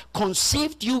God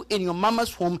conceived you in your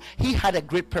mama's womb, he had a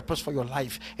great purpose for your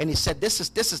life. And he said, this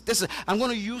is, I'm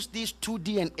going to use these two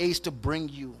DNAs to bring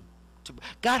you.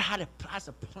 God has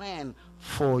a plan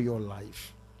for your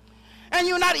life. And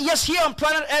you're not just here on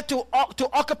planet Earth to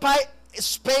occupy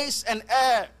space and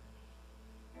air.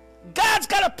 God's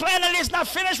got a plan and it's not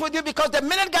finished with you, because the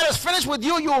minute God is finished with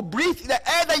you, you will breathe the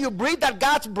air that you breathe, that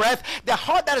God's breath, the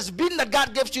heart that is beating that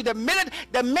God gives you. The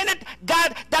minute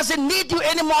God doesn't need you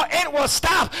anymore, it will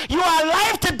stop. You are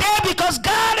alive today because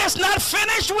God is not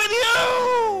finished with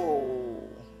you.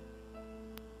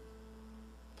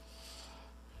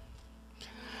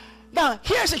 Now,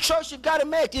 here's a choice you've got to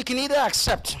make. You can either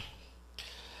accept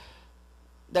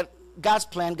that God's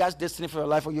plan, God's destiny for your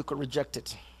life, or you could reject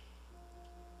it.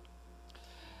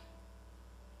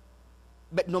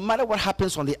 But no matter what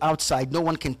happens on the outside, no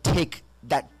one can take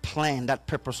that plan, that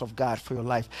purpose of God for your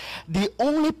life. The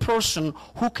only person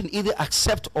who can either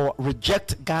accept or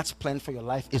reject God's plan for your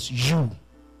life is you.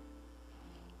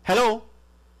 Hello?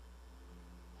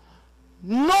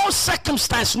 No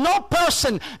circumstance, no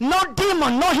person, no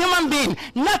demon, no human being,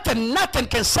 nothing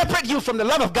can separate you from the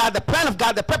love of God, the plan of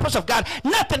God, the purpose of God.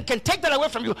 Nothing can take that away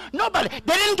from you. Nobody.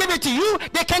 They didn't give it to you.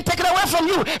 They can't take it away from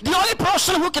you. The only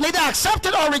person who can either accept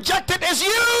it or reject it is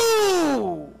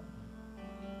you.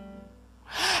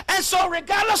 And so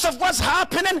regardless of what's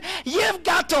happening, you've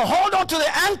got to hold on to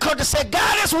the anchor to say,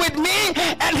 God is with me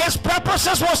and his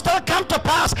purposes will still come to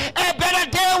pass. A better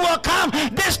day will come.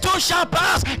 This too shall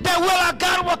pass. The will of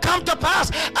God will come to pass.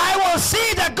 I will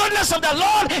see the goodness of the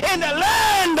Lord in the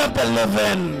land of the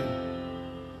living.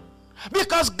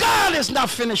 Because God is not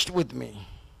finished with me.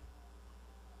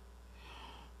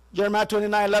 Jeremiah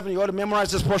 29:11, you ought to memorize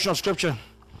this portion of scripture.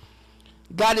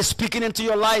 God is speaking into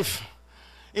your life.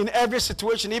 In every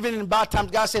situation, even in bad times,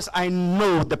 God says, I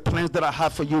know the plans that I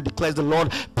have for you, declares the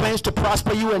Lord. Plans to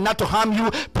prosper you and not to harm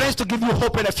you. Plans to give you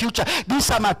hope in the future.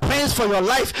 These are my plans for your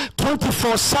life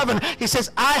 24/7. He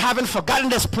says, I haven't forgotten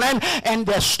this plan. And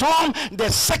the storm, the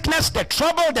sickness, the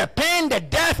trouble, the pain, the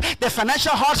death, the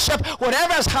financial hardship,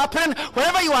 whatever is happening,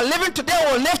 whatever you are living today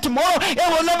or will live tomorrow, it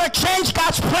will never change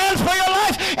God's plans for your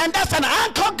life. And that's an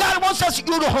anchor God wants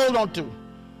you to hold on to.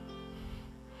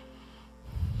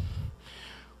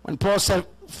 When Paul said,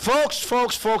 folks,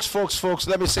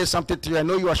 let me say something to you. I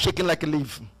know you are shaking like a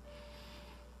leaf.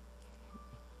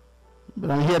 But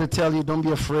I'm here to tell you, don't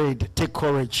be afraid. Take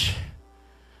courage.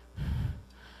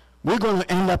 We're going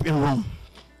to end up in Rome.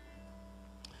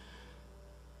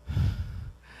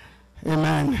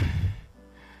 Amen.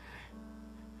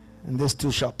 And this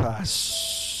too shall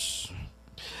pass.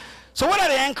 So what are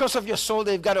the anchors of your soul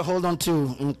that you've got to hold on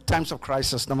to in times of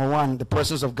crisis? Number one, the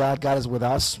presence of God. God is with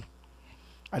us.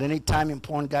 At any time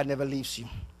important, God never leaves you.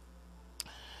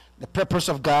 The purpose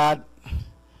of God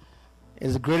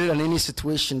is greater than any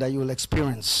situation that you will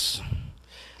experience.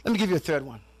 Let me give you a third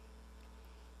one.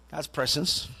 God's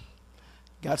presence,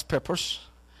 God's purpose.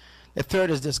 The third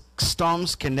is this: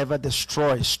 storms can never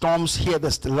destroy. Storms here,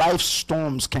 this life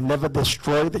storms can never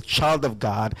destroy the child of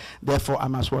God. Therefore, I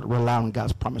must rely on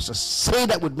God's promises. Say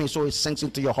that with me so it sinks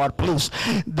into your heart, please.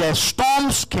 The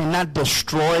storms cannot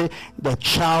destroy the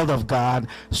child of God.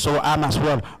 So I must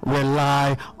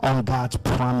rely on God's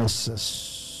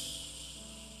promises.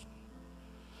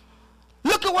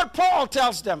 Look at what Paul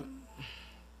tells them.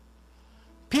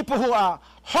 People who are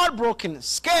heartbroken,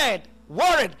 scared,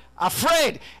 worried,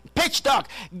 afraid, pitch dark,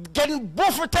 getting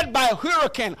buffeted by a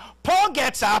hurricane. Paul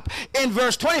gets up in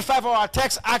verse 25 of our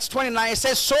text, Acts 29. It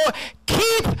says, so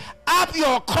keep up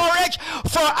your courage,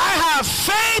 for I have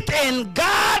faith in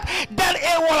God that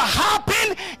it will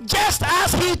happen just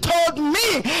as he told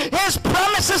me. His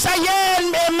promises are yea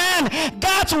and amen.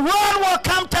 God's word will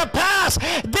come to pass.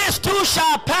 This too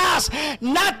shall pass.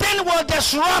 Nothing will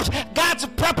disrupt God's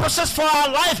purposes for our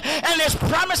life, and his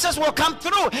promises will come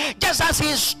through just as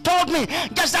he's told me,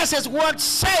 just as his word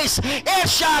says. It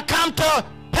shall come to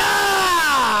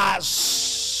pass.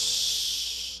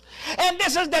 And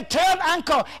this is the third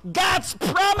anchor, God's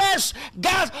promise.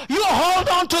 God, you hold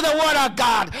on to the word of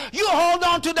God. You hold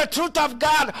on to the truth of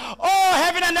God. Oh,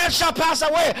 heaven and earth shall pass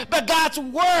away, but God's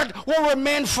word will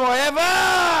remain forever.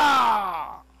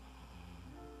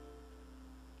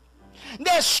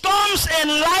 The storms in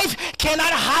life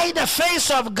cannot hide the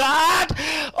face of God.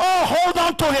 Oh, hold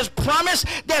on to his promise.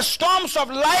 The storms of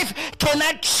life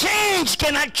cannot change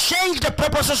the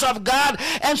purposes of God.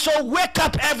 And so wake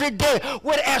up every day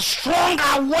with a strong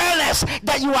awareness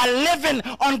that you are living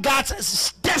on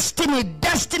God's destiny.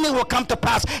 Destiny will come to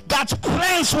pass. God's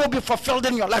plans will be fulfilled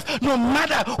in your life, no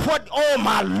matter what, oh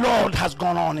my Lord, has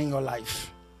gone on in your life.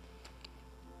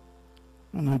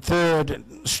 And the third,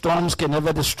 storms can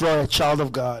never destroy a child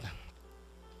of God,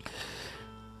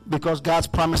 because God's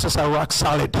promises are rock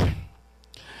solid.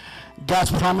 God's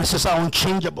promises are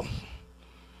unchangeable.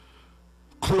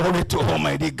 Glory to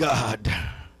Almighty God.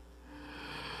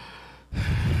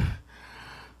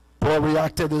 Paul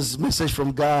reacted to this message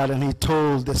from God, and he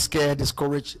told the scared,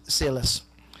 discouraged sailors.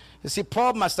 You see,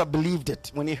 Paul must have believed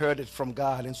it when he heard it from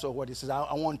God. And so what he says,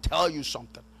 I want to tell you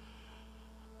something.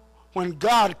 When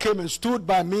God came and stood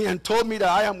by me and told me that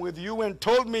I am with you and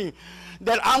told me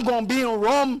that I'm going to be in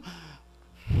Rome,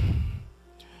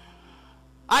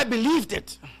 I believed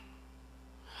it.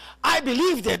 I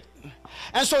believed it.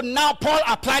 And so now Paul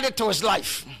applied it to his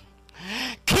life.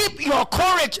 Keep your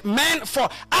courage, man, for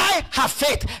I have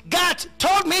faith. God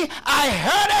told me, I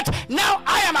heard it, now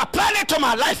I am applying it to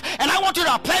my life, and I want you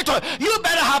to apply it to it. You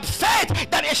better have faith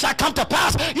that it shall come to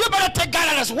pass. You better take God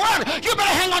at his word. You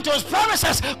better hang on to his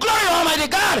promises. Glory to Almighty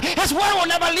God. His word will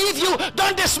never leave you.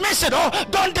 Don't dismiss it. Oh,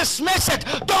 don't dismiss it.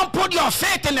 Don't put your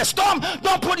faith in the storm.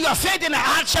 Don't put your faith in the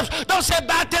hardships. Don't say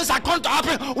bad things are going to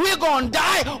happen. We're going to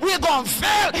die. We're going to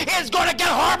fail. It's going to get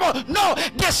horrible. No,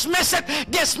 dismiss it.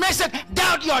 Dismiss it.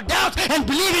 Doubt your doubts and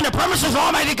believe in the promises of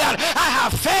Almighty God. I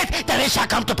have faith that it shall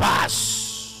come to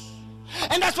pass.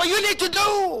 And that's what you need to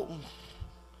do.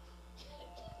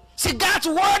 See, God's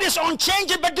word is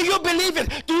unchanging, but do you believe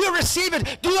it? Do you receive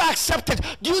it? Do you accept it?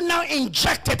 Do you now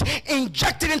inject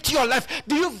it into your life?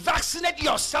 Do you vaccinate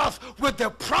yourself with the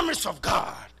promise of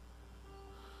God?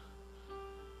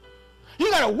 You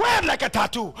gotta wear it like a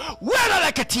tattoo, wear it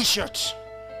like a t-shirt.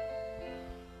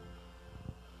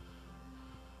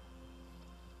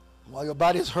 While your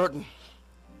body is hurting,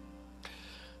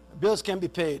 bills can't be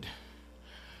paid,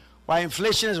 while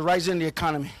inflation is rising in the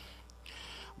economy,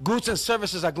 goods and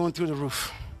services are going through the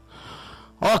roof,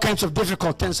 all kinds of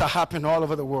difficult things are happening all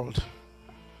over the world,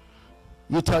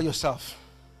 you tell yourself,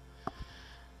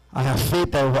 I have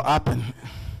faith that it will happen.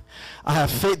 I have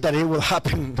faith that it will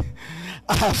happen.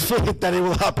 I have faith that it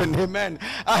will happen. Amen.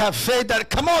 I have faith that,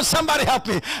 come on, somebody help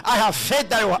me. I have faith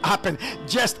that it will happen.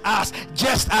 Just as,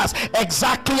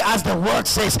 exactly as the word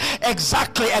says.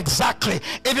 Exactly.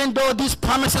 Even though these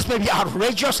promises may be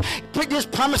outrageous, these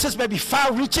promises may be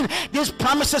far-reaching, these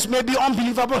promises may be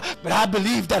unbelievable, but I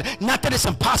believe that nothing is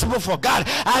impossible for God.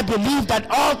 I believe that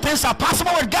all things are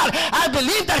possible with God. I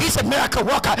believe that he's a miracle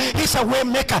worker. He's a way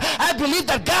maker. I believe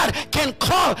that God can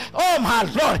call, oh my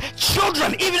Lord,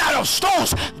 children even out of stones.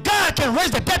 God can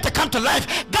raise the dead to come to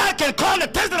life. God can call the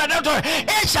things that are not doing.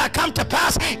 It shall come to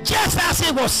pass just as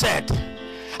it was said.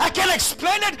 I can't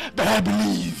explain it, but I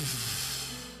believe.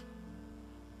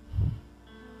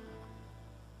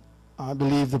 I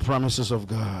believe the promises of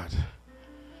God.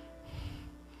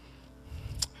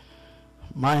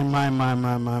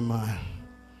 My.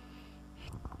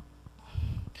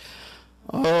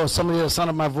 Oh, some of you, the sound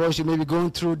of my voice, you may be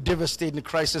going through devastating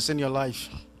crisis in your life.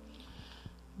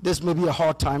 This may be a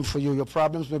hard time for you. Your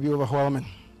problems may be overwhelming.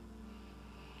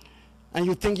 And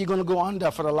you think you're going to go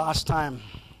under for the last time.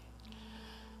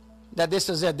 That this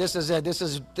is it, this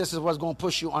is what's going to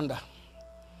push you under.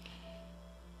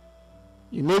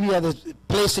 You may be at a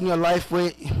place in your life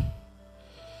where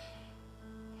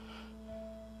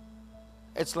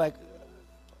it's like,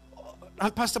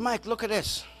 Pastor Mike, look at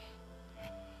this.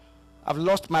 I've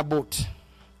lost my boat.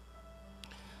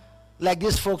 Like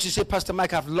this, folks, you say, Pastor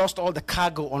Mike, I've lost all the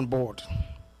cargo on board.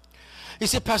 You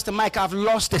say, Pastor Mike, I've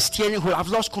lost the steering wheel. I've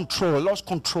lost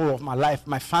control of my life,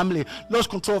 my family,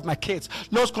 lost control of my kids,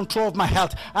 lost control of my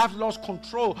health. I've lost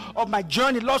control of my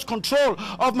journey, lost control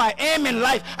of my aim in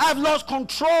life. I've lost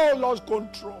control.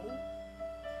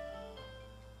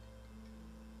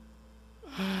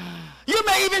 You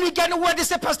may even be getting word. They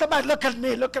say, Pastor Mike, look at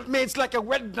me. It's like a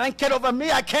wet blanket over me.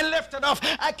 I can't lift it off.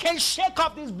 I can't shake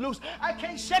off these blues. I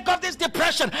can't shake off this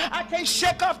depression. I can't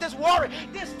shake off this worry,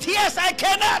 these tears. I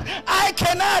cannot.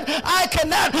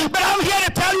 But I'm here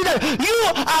to tell you that you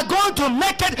are going to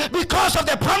make it because of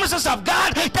the promises of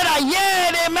God that are yea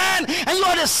and amen. And you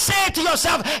ought to say to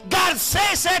yourself, God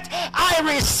says it, I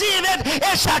receive it,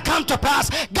 it shall come to pass.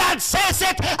 God says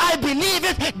it, I believe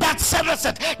it, that settles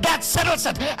it. That settles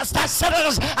it.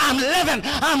 I'm living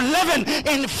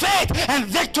in faith and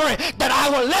victory, that I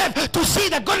will live to see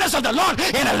the goodness of the Lord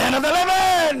in the land of the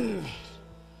living.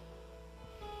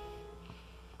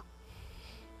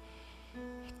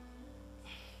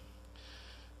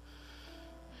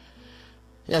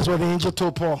 That's what the angel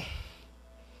told Paul.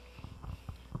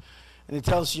 And he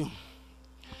tells you,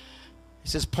 he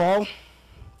says, Paul,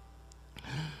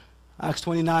 Acts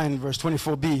 29 verse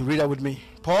 24b, read that with me.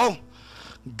 Paul,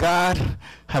 God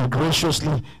have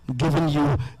graciously given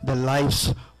you the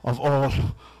lives of all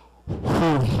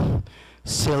who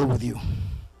sail with you.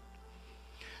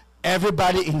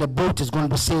 Everybody in the boat is going to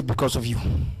be saved because of you.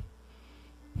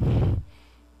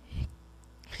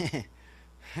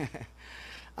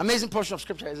 Amazing portion of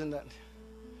scripture, isn't that?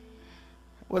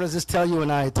 What does this tell you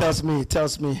and I? It tells me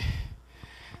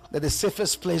that the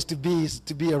safest place to be is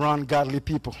to be around godly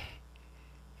people.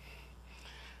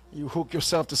 You hook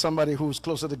yourself to somebody who's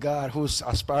closer to God, who's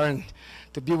aspiring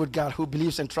to be with God, who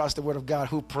believes and trusts the word of God,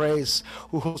 who prays,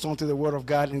 who holds on to the word of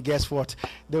God, and guess what?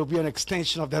 There will be an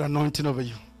extension of that anointing over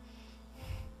you.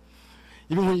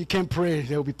 Even when you can't pray,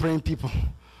 there will be praying people.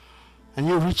 And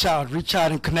you reach out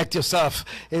and connect yourself.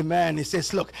 Amen. He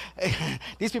says, look,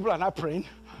 these people are not praying.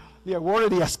 They are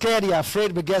worried, they are scared, they are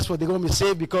afraid, but guess what? They're going to be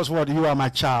saved because what? You are my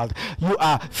child. You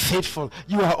are faithful.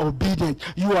 You are obedient.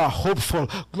 You are hopeful.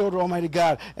 Glory to Almighty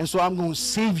God. And so I'm going to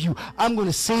save you. I'm going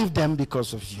to save them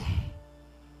because of you.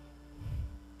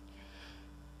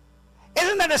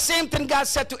 Isn't that the same thing God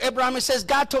said to Abraham? He says,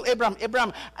 God told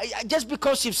Abraham, just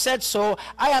because you've said so,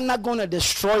 I am not going to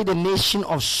destroy the nation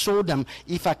of Sodom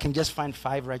if I can just find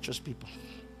 5 righteous people.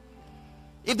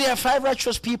 If there are 5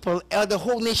 righteous people, the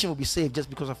whole nation will be saved just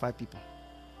because of 5 people.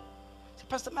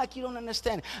 Pastor Mike, you don't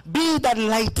understand. Be that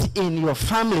light in your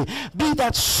family. Be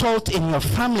that salt in your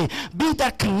family. Be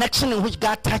that connection in which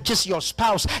God touches your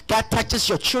spouse. God touches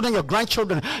your children, your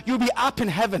grandchildren. You'll be up in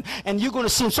heaven and you're going to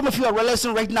see. Some of you are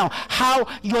realizing right now how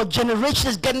your generation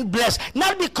is getting blessed.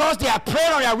 Not because they are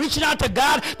praying or they are reaching out to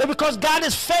God, but because God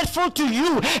is faithful to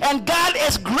you. And God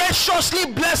is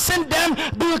graciously blessing them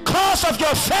because of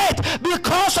your faith,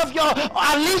 because of your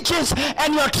allegiance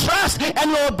and your trust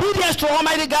and your obedience to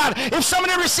Almighty God. If somebody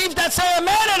receives that, say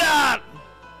amen to that.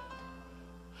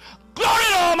 Glory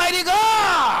to Almighty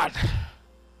God.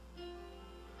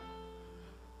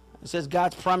 It says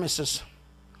God's promises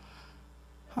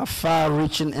have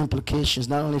far-reaching implications,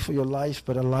 not only for your life,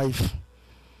 but the life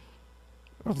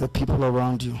of the people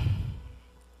around you.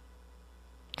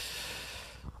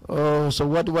 Oh, so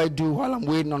what do I do while I'm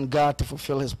waiting on God to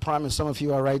fulfill his promise? Some of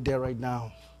you are right there right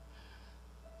now.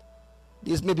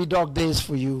 These may be dark days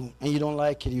for you, and you don't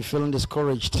like it. You're feeling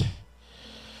discouraged.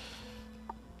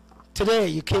 Today,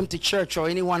 you came to church, or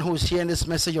anyone who's hearing this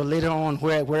message, or later on,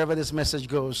 wherever this message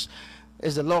goes,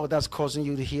 it's the Lord that's causing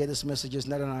you to hear this message. It's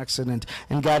not an accident.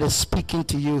 And God is speaking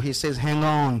to you. He says, hang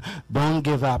on. Don't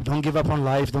give up. Don't give up on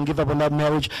life. Don't give up on that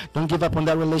marriage. Don't give up on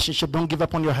that relationship. Don't give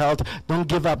up on your health. Don't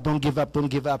give up. Don't give up. Don't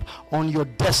give up on your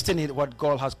destiny, what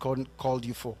God has called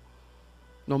you for,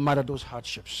 no matter those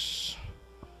hardships.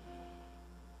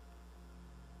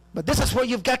 But this is what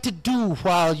you've got to do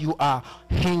while you are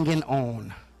hanging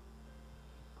on.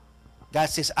 God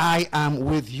says, I am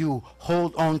with you.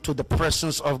 Hold on to the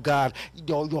presence of God.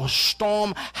 Your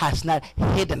storm has not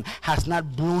hidden, has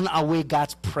not blown away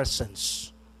God's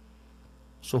presence.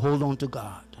 So hold on to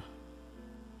God.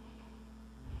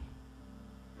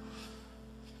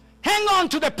 Hang on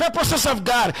to the purposes of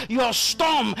God. Your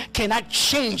storm cannot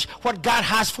change what God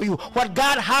has for you. What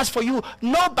God has for you,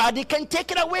 nobody can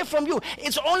take it away from you.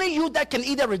 It's only you that can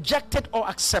either reject it or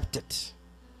accept it.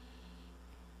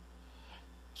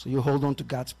 So you hold on to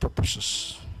God's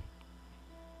purposes.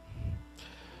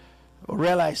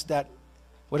 Realize that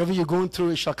whatever you're going through,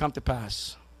 it shall come to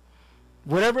pass.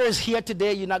 Whatever is here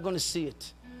today, you're not going to see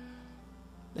it.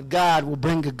 That God will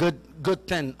bring a good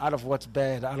thing out of what's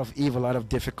bad, out of evil, out of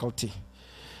difficulty.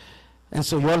 And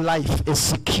so your life is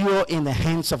secure in the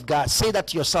hands of God. Say that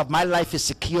to yourself. My life is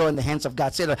secure in the hands of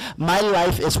God. Say that. My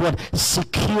life is what?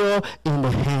 Secure in the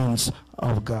hands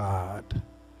of God.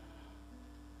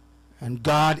 And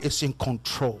God is in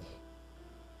control.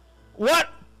 What?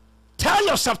 Tell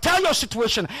yourself, tell your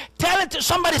situation, tell it to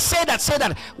somebody, say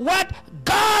that. What?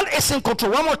 God is in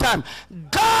control. One more time.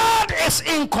 God is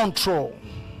in control.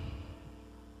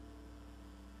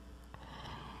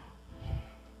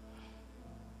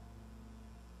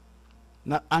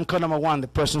 Now, anchor number 1, the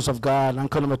presence of God.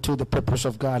 Anchor number 2, the purpose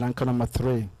of God. Anchor number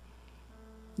 3,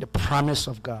 the promise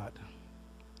of God.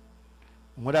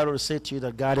 And what I will say to you,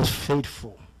 that God is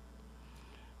faithful.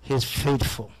 He's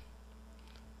faithful.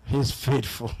 He's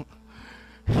faithful.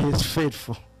 He's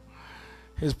faithful.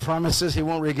 His promises, he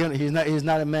won't regret. He's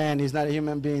not a man. He's not a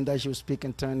human being that should speak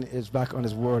and turn his back on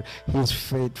his word. He's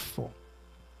faithful.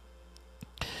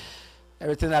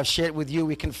 Everything I've shared with you,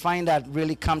 we can find that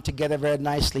really come together very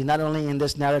nicely, not only in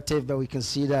this narrative, but we can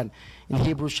see that in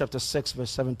Hebrews chapter 6,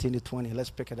 verse 17 to 20. Let's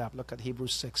pick it up. Look at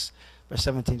Hebrews 6, verse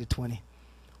 17 to 20.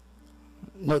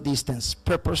 Note these things.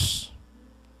 Purpose,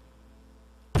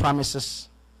 promises,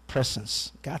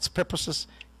 presence. God's purposes,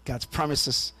 God's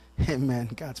promises, amen,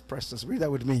 God's presence. Read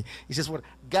that with me. He says what?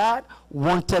 God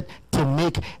wanted to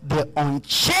make the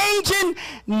unchanging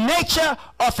nature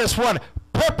of his word,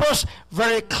 purpose,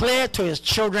 very clear to his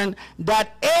children,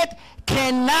 that it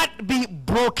cannot be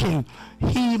broken.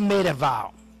 He made a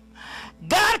vow.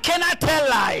 God cannot tell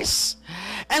lies.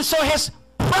 And so his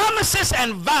promises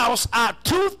and vows are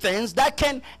two things that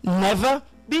can never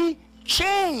be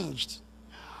changed.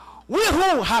 We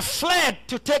who have fled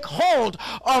to take hold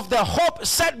of the hope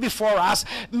set before us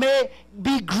may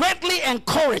be greatly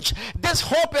encouraged. This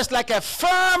hope is like a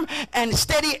firm and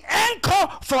steady anchor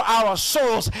for our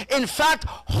souls. In fact,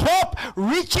 hope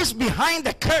reaches behind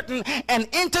the curtain and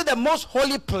into the most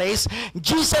holy place.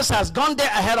 Jesus has gone there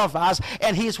ahead of us,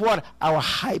 and he's what? Our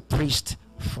high priest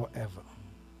forever.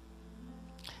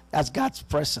 That's God's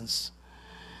presence.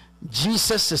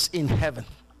 Jesus is in heaven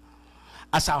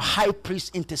as our high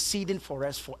priest, interceding for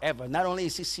us forever. Not only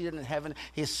is he seated in heaven,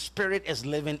 his spirit is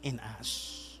living in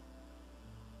us.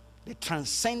 The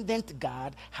transcendent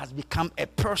God has become a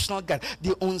personal God.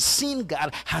 The unseen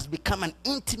God has become an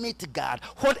intimate God.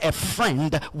 What a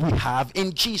friend we have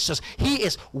in Jesus. He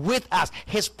is with us.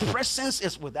 His presence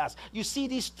is with us. You see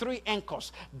these three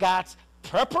anchors: God's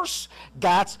purpose,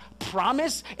 God's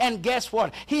promise, and guess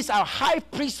what? He's our high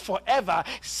priest forever,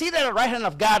 seated at the right hand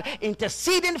of God,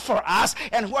 interceding for us,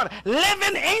 and what?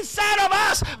 Living inside of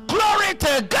us. Glory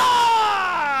to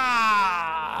God.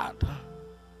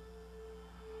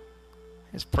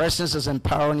 His presence is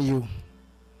empowering you.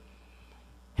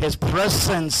 His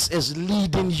presence is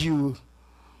leading you.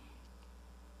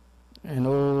 And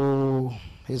oh,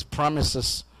 his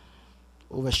promises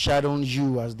overshadowing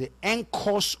you as the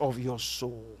anchors of your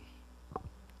soul.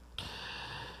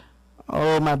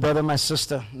 Oh, my brother, my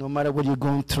sister, no matter what you're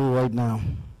going through right now,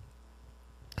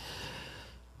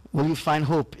 will you find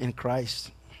hope in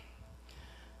Christ?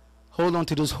 Hold on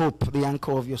to this hope, the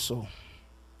anchor of your soul.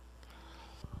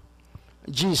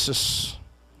 Jesus,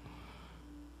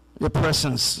 your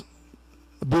presence,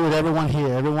 be with everyone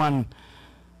here, everyone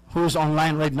who's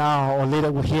online right now or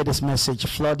later will hear this message.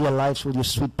 Flood their lives with your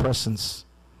sweet presence.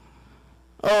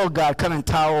 Oh God, come and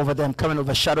tower over them, come and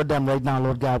overshadow them right now,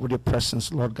 Lord God, with your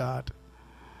presence, Lord God.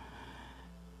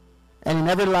 And in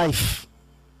every life,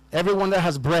 everyone that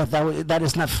has breath, that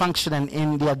is not functioning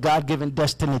in their God-given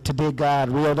destiny, today, God,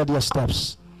 reorder their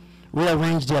steps,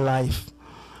 rearrange their life,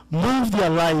 move their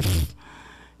life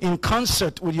in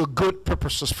concert with your good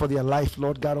purposes for their life,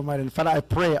 Lord God Almighty. And Father, I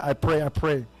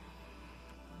pray.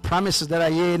 Promises that are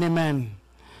yea and amen.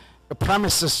 The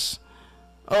promises,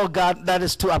 oh God, that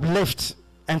is to uplift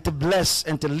and to bless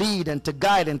and to lead and to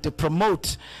guide and to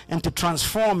promote and to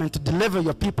transform and to deliver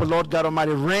your people, Lord God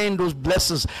Almighty. Rain those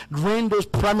blessings, rain those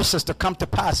promises to come to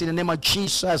pass in the name of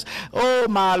Jesus. Oh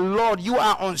my Lord, you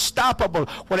are unstoppable.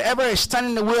 Whatever is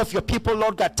standing in the way of your people,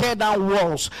 Lord God, tear down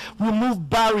walls, remove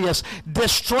barriers,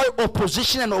 destroy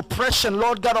opposition and oppression,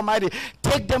 Lord God Almighty.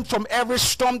 Take them from every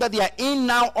storm that they are in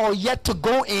now or yet to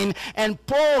go in, and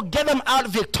Paul, get them out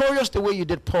victorious the way you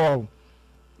did Paul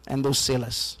and those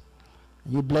sailors.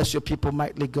 You bless your people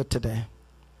mightily good today.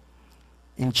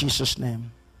 In Jesus'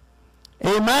 name.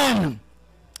 Amen.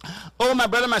 Oh, my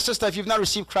brother, my sister, if you've not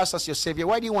received Christ as your Savior,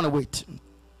 why do you want to wait?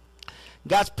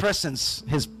 God's presence,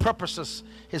 his purposes,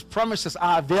 his promises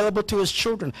are available to his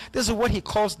children. This is what he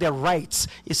calls their rights.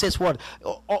 He says what?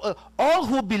 All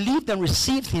who believed and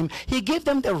received him, he gave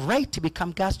them the right to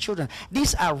become God's children.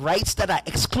 These are rights that are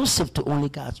exclusive to only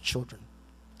God's children.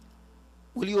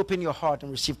 Will you open your heart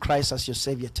and receive Christ as your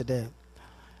Savior today?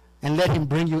 And let him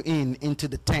bring you into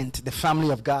the tent, the family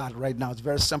of God right now. It's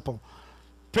very simple.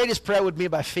 Pray this prayer with me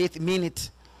by faith. Mean it.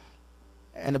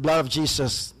 And the blood of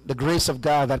Jesus, the grace of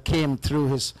God that came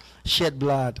through his shed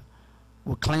blood,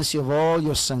 will cleanse you of all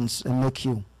your sins and make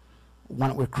you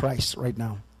one with Christ right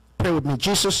now. Pray with me.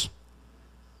 Jesus,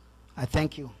 I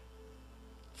thank you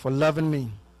for loving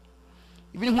me.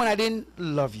 Even when I didn't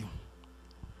love you.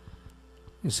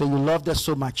 You say you loved us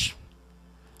so much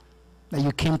that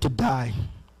you came to die,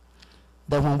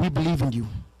 that when we believe in you,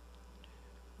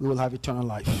 we will have eternal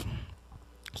life.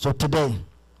 So today,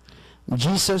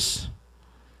 Jesus,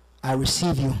 I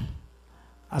receive you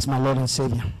as my Lord and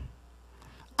Savior.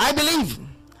 I believe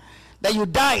that you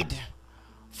died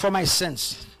for my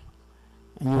sins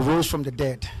and you rose from the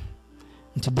dead.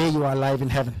 And today you are alive in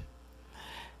heaven.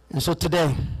 And so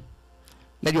today,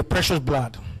 let your precious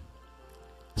blood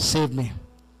save me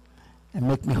and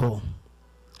make me whole.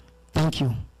 Thank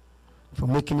you for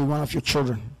making me one of your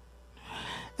children.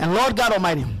 And Lord God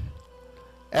Almighty,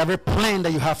 every plan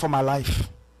that you have for my life,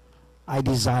 I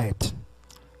desire it.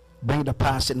 Bring it to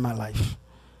pass in my life.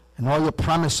 And all your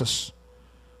promises,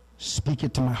 speak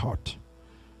it to my heart.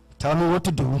 Tell me what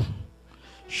to do.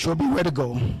 Show me where to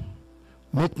go.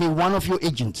 Make me one of your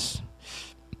agents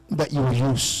that you will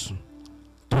use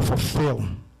to fulfill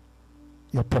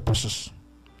your purposes.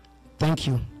 Thank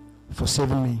you for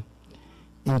saving me.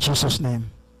 In Jesus' name.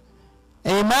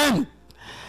 Amen.